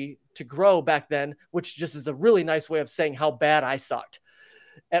opportunity to grow back then, which just is a really nice way of saying how bad I sucked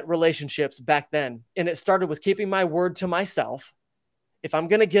at relationships back then. And it started with keeping my word to myself. If I'm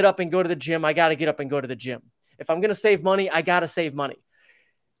going to get up and go to the gym, I got to get up and go to the gym. If I'm going to save money, I got to save money.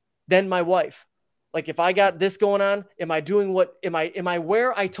 Then my wife, like if I got this going on, am I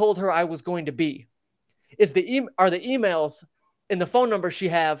where I told her I was going to be? Are the emails and the phone numbers she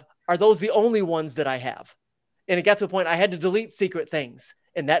have, are those the only ones that I have? And it got to a point I had to delete secret things,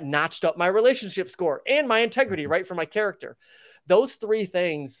 and that notched up my relationship score and my integrity, right, for my character. Those 3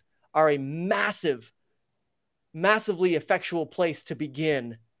 things are a massively effectual place to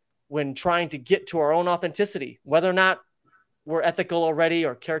begin when trying to get to our own authenticity, whether or not we're ethical already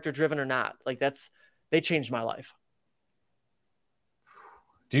or character driven or not. Like they changed my life.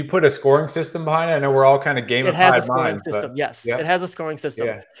 Do you put a scoring system behind it? I know we're all kind of gamified. It has a scoring system. Yes, it has a scoring system,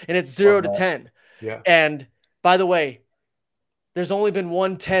 and it's 0 to 10. Yeah. And by the way, there's only been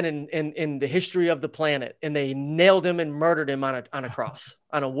 1 10 in the history of the planet, and they nailed him and murdered him on a cross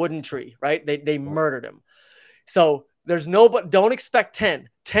on a wooden tree. Right? They murdered him. So there's but don't expect 10.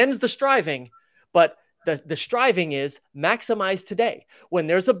 10's the striving, but the striving is maximize today. When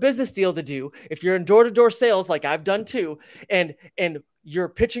there's a business deal to do, if you're in door-to-door sales like I've done too, and you're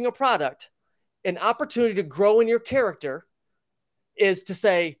pitching a product, an opportunity to grow in your character is to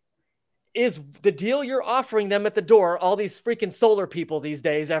say, is the deal you're offering them at the door, all these freaking solar people these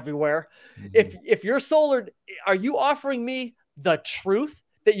days everywhere, if you're solar, are you offering me the truth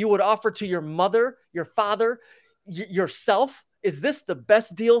that you would offer to your mother, your father, yourself? Is this the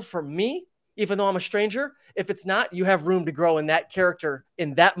best deal for me, even though I'm a stranger? If it's not, you have room to grow in that character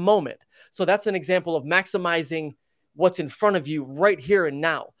in that moment. So that's an example of maximizing what's in front of you right here and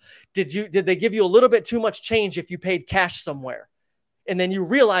now. Did they give you a little bit too much change if you paid cash somewhere and then you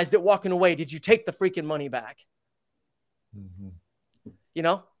realized it walking away? Did you take the freaking money back?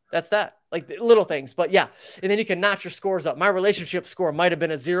 That's that, like the little things. But yeah, and then you can notch your scores up. My relationship score might have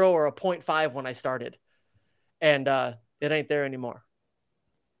been a 0 or a 0.5 when I started, and it ain't there anymore.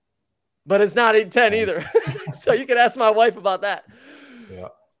 But it's not 10 either. So you can ask my wife about that. Yeah.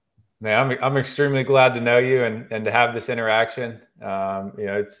 Man, I'm extremely glad to know you and to have this interaction.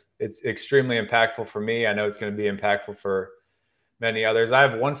 It's extremely impactful for me. I know it's going to be impactful for many others. I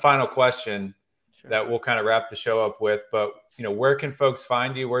have one final question that we'll kind of wrap the show up with, but where can folks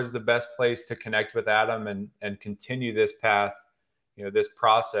find you? Where's the best place to connect with Adam and continue this path, this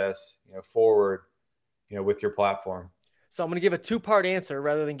process, forward, with your platform? So I'm going to give a 2-part answer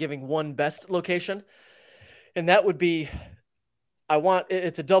rather than giving one best location. And that would be,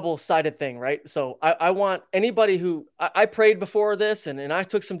 it's a double-sided thing, right? So I want anybody who, I prayed before this and I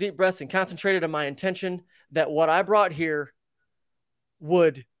took some deep breaths and concentrated on my intention that what I brought here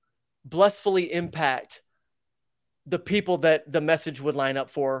would blissfully impact the people that the message would line up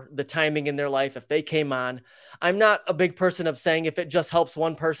for, the timing in their life, if they came on. I'm not a big person of saying if it just helps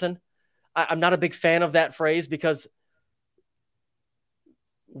one person. I'm not a big fan of that phrase because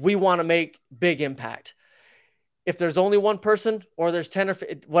we want to make big impact. If there's only one person or there's 10 or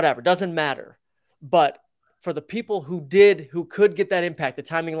whatever, doesn't matter. But for the people who could get that impact, the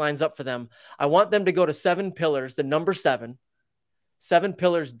timing lines up for them. I want them to go to 7 Pillars, the number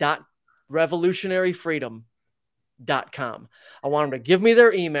 7pillars.revolutionaryfreedom.com. I want them to give me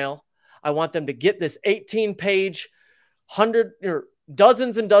their email. I want them to get this 18-page,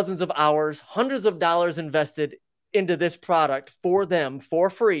 dozens and dozens of hours, hundreds of dollars invested into this product for them for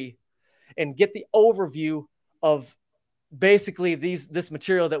free, and get the overview of basically this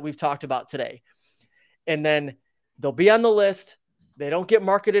material that we've talked about today. And then they'll be on the list. They don't get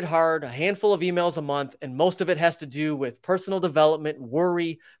marketed hard, a handful of emails a month. And most of it has to do with personal development,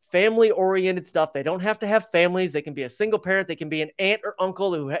 worry, family-oriented stuff. They don't have to have families. They can be a single parent. They can be an aunt or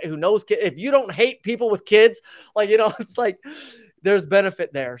uncle who knows kids. If you don't hate people with kids, it's like there's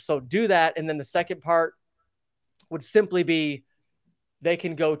benefit there. So do that. And then the second part would simply be they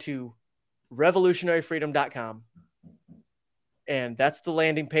can go to revolutionaryfreedom.com. And that's the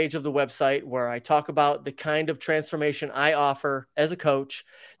landing page of the website where I talk about the kind of transformation I offer as a coach.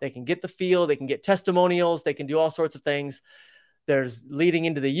 They can get the feel, they can get testimonials, they can do all sorts of things. There's leading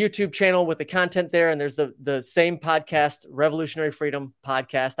into the YouTube channel with the content there. And there's the same podcast, Revolutionary Freedom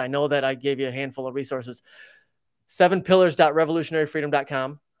podcast. I know that I gave you a handful of resources.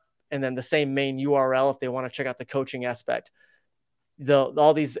 7pillars.revolutionaryfreedom.com. And then the same main URL if they want to check out the coaching aspect.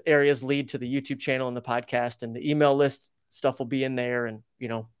 All these areas lead to the YouTube channel and the podcast, and the email list stuff will be in there. And,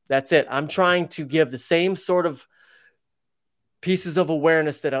 that's it. I'm trying to give the same sort of pieces of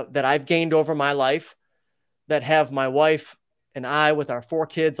awareness that I've gained over my life that have my wife and I with our 4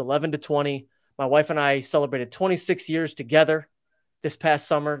 kids, 11 to 20. My wife and I celebrated 26 years together this past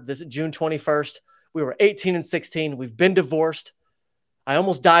summer, this June 21st. We were 18 and 16. We've been divorced. I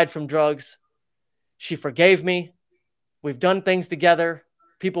almost died from drugs. She forgave me. We've done things together.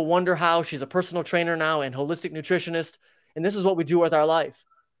 People wonder how. She's a personal trainer now and holistic nutritionist. And this is what we do with our life.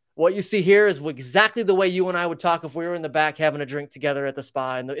 What you see here is exactly the way you and I would talk if we were in the back having a drink together at the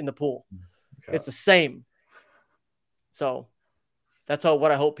spa in the pool. Okay. It's the same. So that's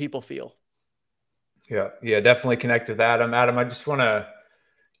what I hope people feel. Yeah, definitely connect with Adam. Adam, I just want to,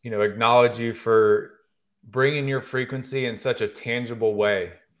 acknowledge you for bringing your frequency in such a tangible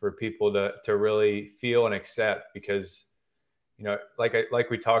way for people to really feel and accept, because, like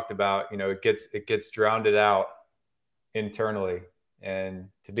we talked about, it gets drowned out internally, and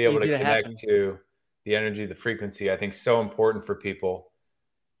to be able to connect to the energy, the frequency, I think so important for people.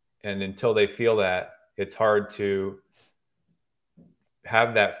 And until they feel that, it's hard to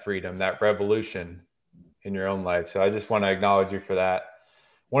have that freedom, that revolution in your own life. So I just want to acknowledge you for that.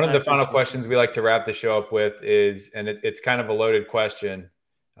 One of the final questions we like to wrap the show up with is, and it's kind of a loaded question,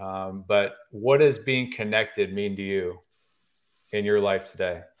 but what does being connected mean to you in your life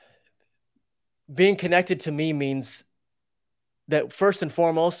today? Being connected to me means that first and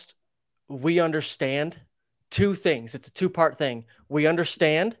foremost, we understand 2 things. It's a 2-part thing. We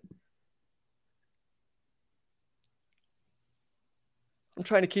understand. I'm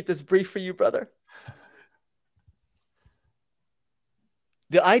trying to keep this brief for you, brother.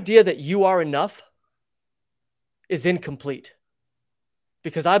 The idea that you are enough is incomplete,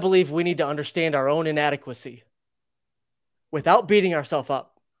 because I believe we need to understand our own inadequacy without beating ourselves up.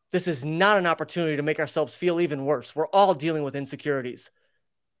 This is not an opportunity to make ourselves feel even worse. We're all dealing with insecurities.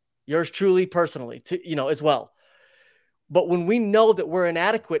 Yours truly, personally, as well. But when we know that we're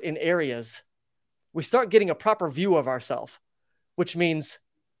inadequate in areas, we start getting a proper view of ourselves, which means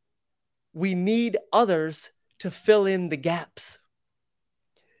we need others to fill in the gaps.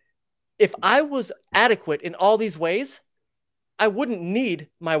 If I was adequate in all these ways, I wouldn't need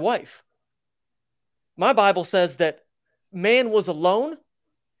my wife. My Bible says that man was alone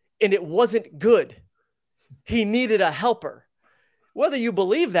and it wasn't good. He needed a helper. Whether you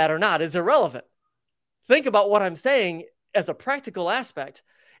believe that or not is irrelevant. Think about what I'm saying as a practical aspect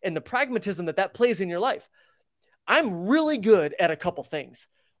and the pragmatism that plays in your life. I'm really good at a couple things.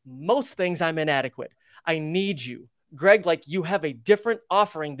 Most things I'm inadequate. I need you. Greg, you have a different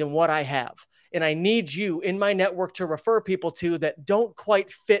offering than what I have. And I need you in my network to refer people to that don't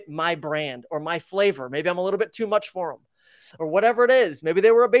quite fit my brand or my flavor. Maybe I'm a little bit too much for them or whatever it is. Maybe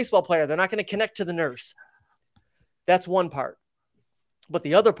they were a baseball player. They're not going to connect to the nurse. That's one part. But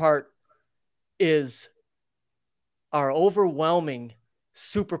the other part is our overwhelming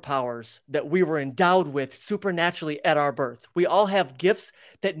superpowers that we were endowed with supernaturally at our birth. We all have gifts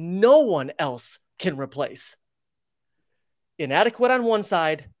that no one else can replace. Inadequate on one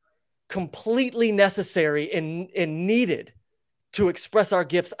side, completely necessary and needed to express our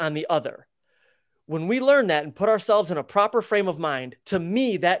gifts on the other. When we learn that and put ourselves in a proper frame of mind, to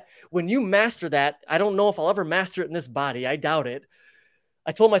me, that when you master that, I don't know if I'll ever master it in this body. I doubt it.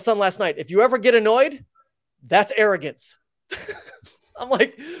 I told my son last night, if you ever get annoyed, that's arrogance. I'm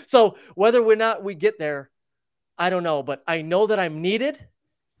like, so whether or not we get there, I don't know, but I know that I'm needed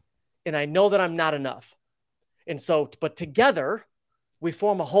and I know that I'm not enough. And so, but together we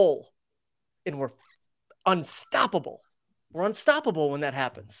form a whole and we're unstoppable. We're unstoppable when that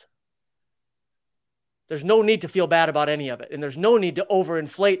happens. There's no need to feel bad about any of it. And there's no need to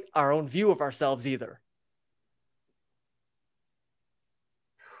overinflate our own view of ourselves either.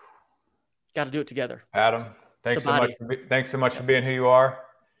 Got to do it together. Adam, thanks so much. Thanks so much for being who you are.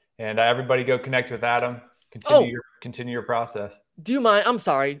 And everybody go connect with Adam. Continue your process. Do you mind? I'm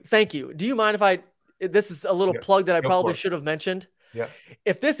sorry. Thank you. Do you mind if this is a little plug that I probably should have mentioned. Yeah.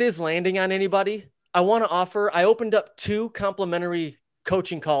 If this is landing on anybody, I want to offer, I opened up 2 complimentary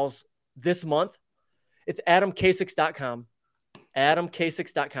coaching calls this month. It's adamkasix.com,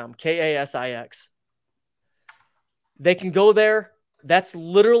 adamkasix.com, Kasix. They can go there. That's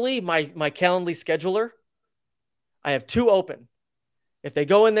literally my Calendly scheduler. I have 2 open. If they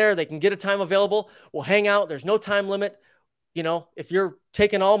go in there, they can get a time available. We'll hang out. There's no time limit. You know, if you're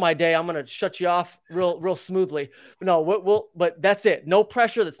taking all my day, I'm going to shut you off real smoothly. But no, but that's it. No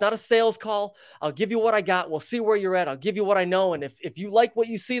pressure. That's not a sales call. I'll give you what I got. We'll see where you're at. I'll give you what I know. And if you like what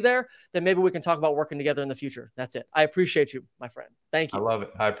you see there, then maybe we can talk about working together in the future. That's it. I appreciate you, my friend. Thank you. I love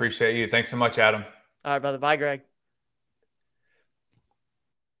it. I appreciate you. Thanks so much, Adam. All right, brother. Bye, Greg.